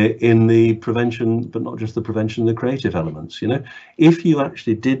in the prevention, but not just the prevention, the creative elements? You know, if you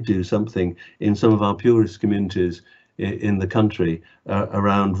actually did do something in some of our poorest communities in the country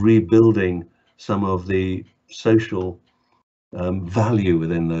around rebuilding some of the social value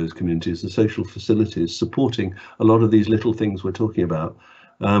within those communities, the social facilities, supporting a lot of these little things we're talking about.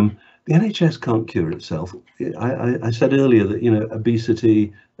 The NHS can't cure itself. I said earlier that, you know,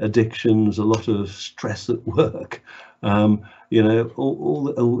 obesity, addictions, a lot of stress at work, you know,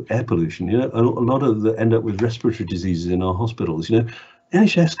 all air pollution, you know, a lot of the end up with respiratory diseases in our hospitals, you know.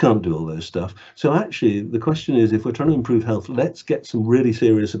 NHS can't do all those stuff. So actually, the question is, if we're trying to improve health, let's get some really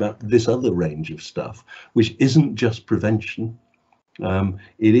serious about this other range of stuff, which isn't just prevention.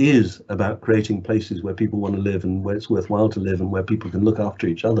 It is about creating places where people want to live and where it's worthwhile to live and where people can look after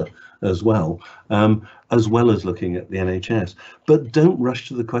each other as well as looking at the NHS. But don't rush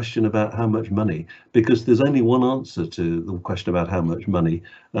to the question about how much money, because there's only one answer to the question about how much money,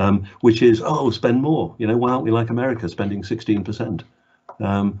 which is, oh, spend more. You know, why aren't we like America spending 16%?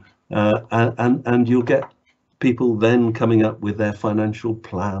 And you'll get people then coming up with their financial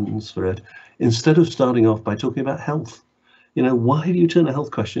plans for it, instead of starting off by talking about health. You know, why do you turn a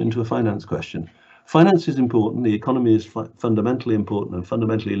health question into a finance question? Finance is important, the economy is fundamentally important and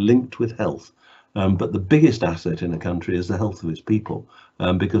fundamentally linked with health. But the biggest asset in a country is the health of its people,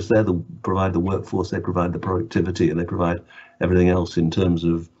 because they provide the workforce, they provide the productivity, and they provide everything else in terms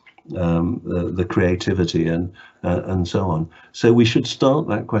of the creativity and so on. So we should start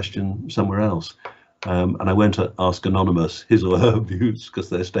that question somewhere else. And I won't ask Anonymous his or her views because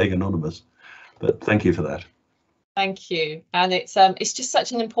they're staying anonymous. But thank you for that. Thank you. And it's just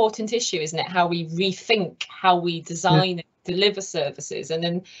such an important issue, isn't it? How we rethink how we design and deliver services. And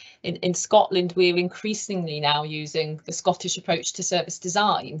then in Scotland, we're increasingly now using the Scottish approach to service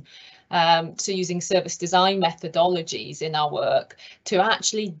design. So using service design methodologies in our work to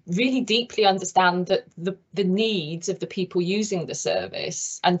actually really deeply understand that the needs of the people using the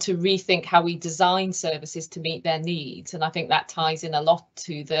service, and to rethink how we design services to meet their needs. And I think that ties in a lot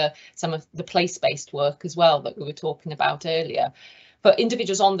to some of the place-based work as well that we were talking about earlier. For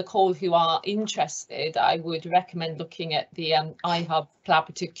individuals on the call who are interested, I would recommend looking at the iHub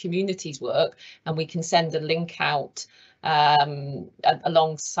Collaborative Communities work, and we can send a link out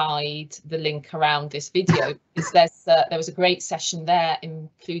alongside the link around this video, because there was a great session there,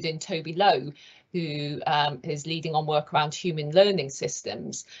 including Toby Lowe, who is leading on work around human learning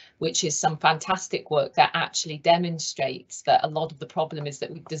systems, which is some fantastic work that actually demonstrates that a lot of the problem is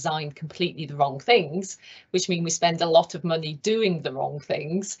that we've designed completely the wrong things, which means we spend a lot of money doing the wrong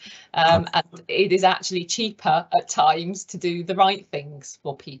things, and it is actually cheaper at times to do the right things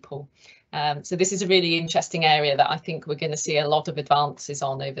for people. So this is a really interesting area that I think we're going to see a lot of advances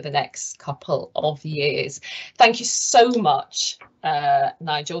on over the next couple of years. Thank you so much,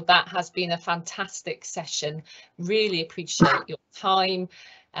 Nigel. That has been a fantastic session. Really appreciate your time,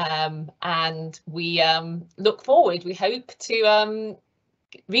 and we look forward, we hope, to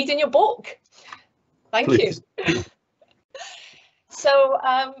reading your book. Thank Please. you. So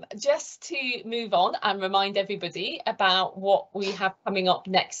just to move on and remind everybody about what we have coming up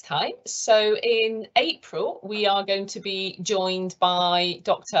next time. So in April, we are going to be joined by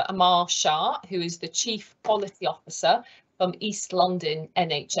Dr. Amar Shah, who is the Chief Quality Officer from East London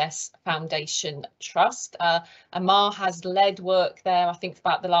NHS Foundation Trust. Amar has led work there, I think, for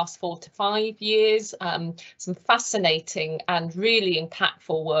about the last 4 to 5 years. Some fascinating and really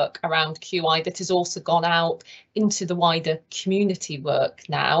impactful work around QI that has also gone out into the wider community work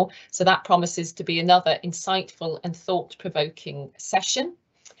now. So that promises to be another insightful and thought-provoking session.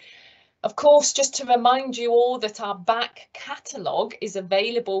 Of course, just to remind you all that our back catalogue is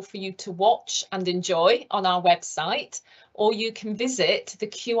available for you to watch and enjoy on our website, or you can visit the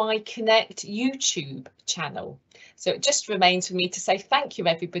QI Connect YouTube channel. So it just remains for me to say thank you,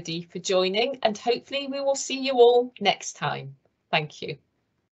 everybody, for joining, and hopefully we will see you all next time. Thank you.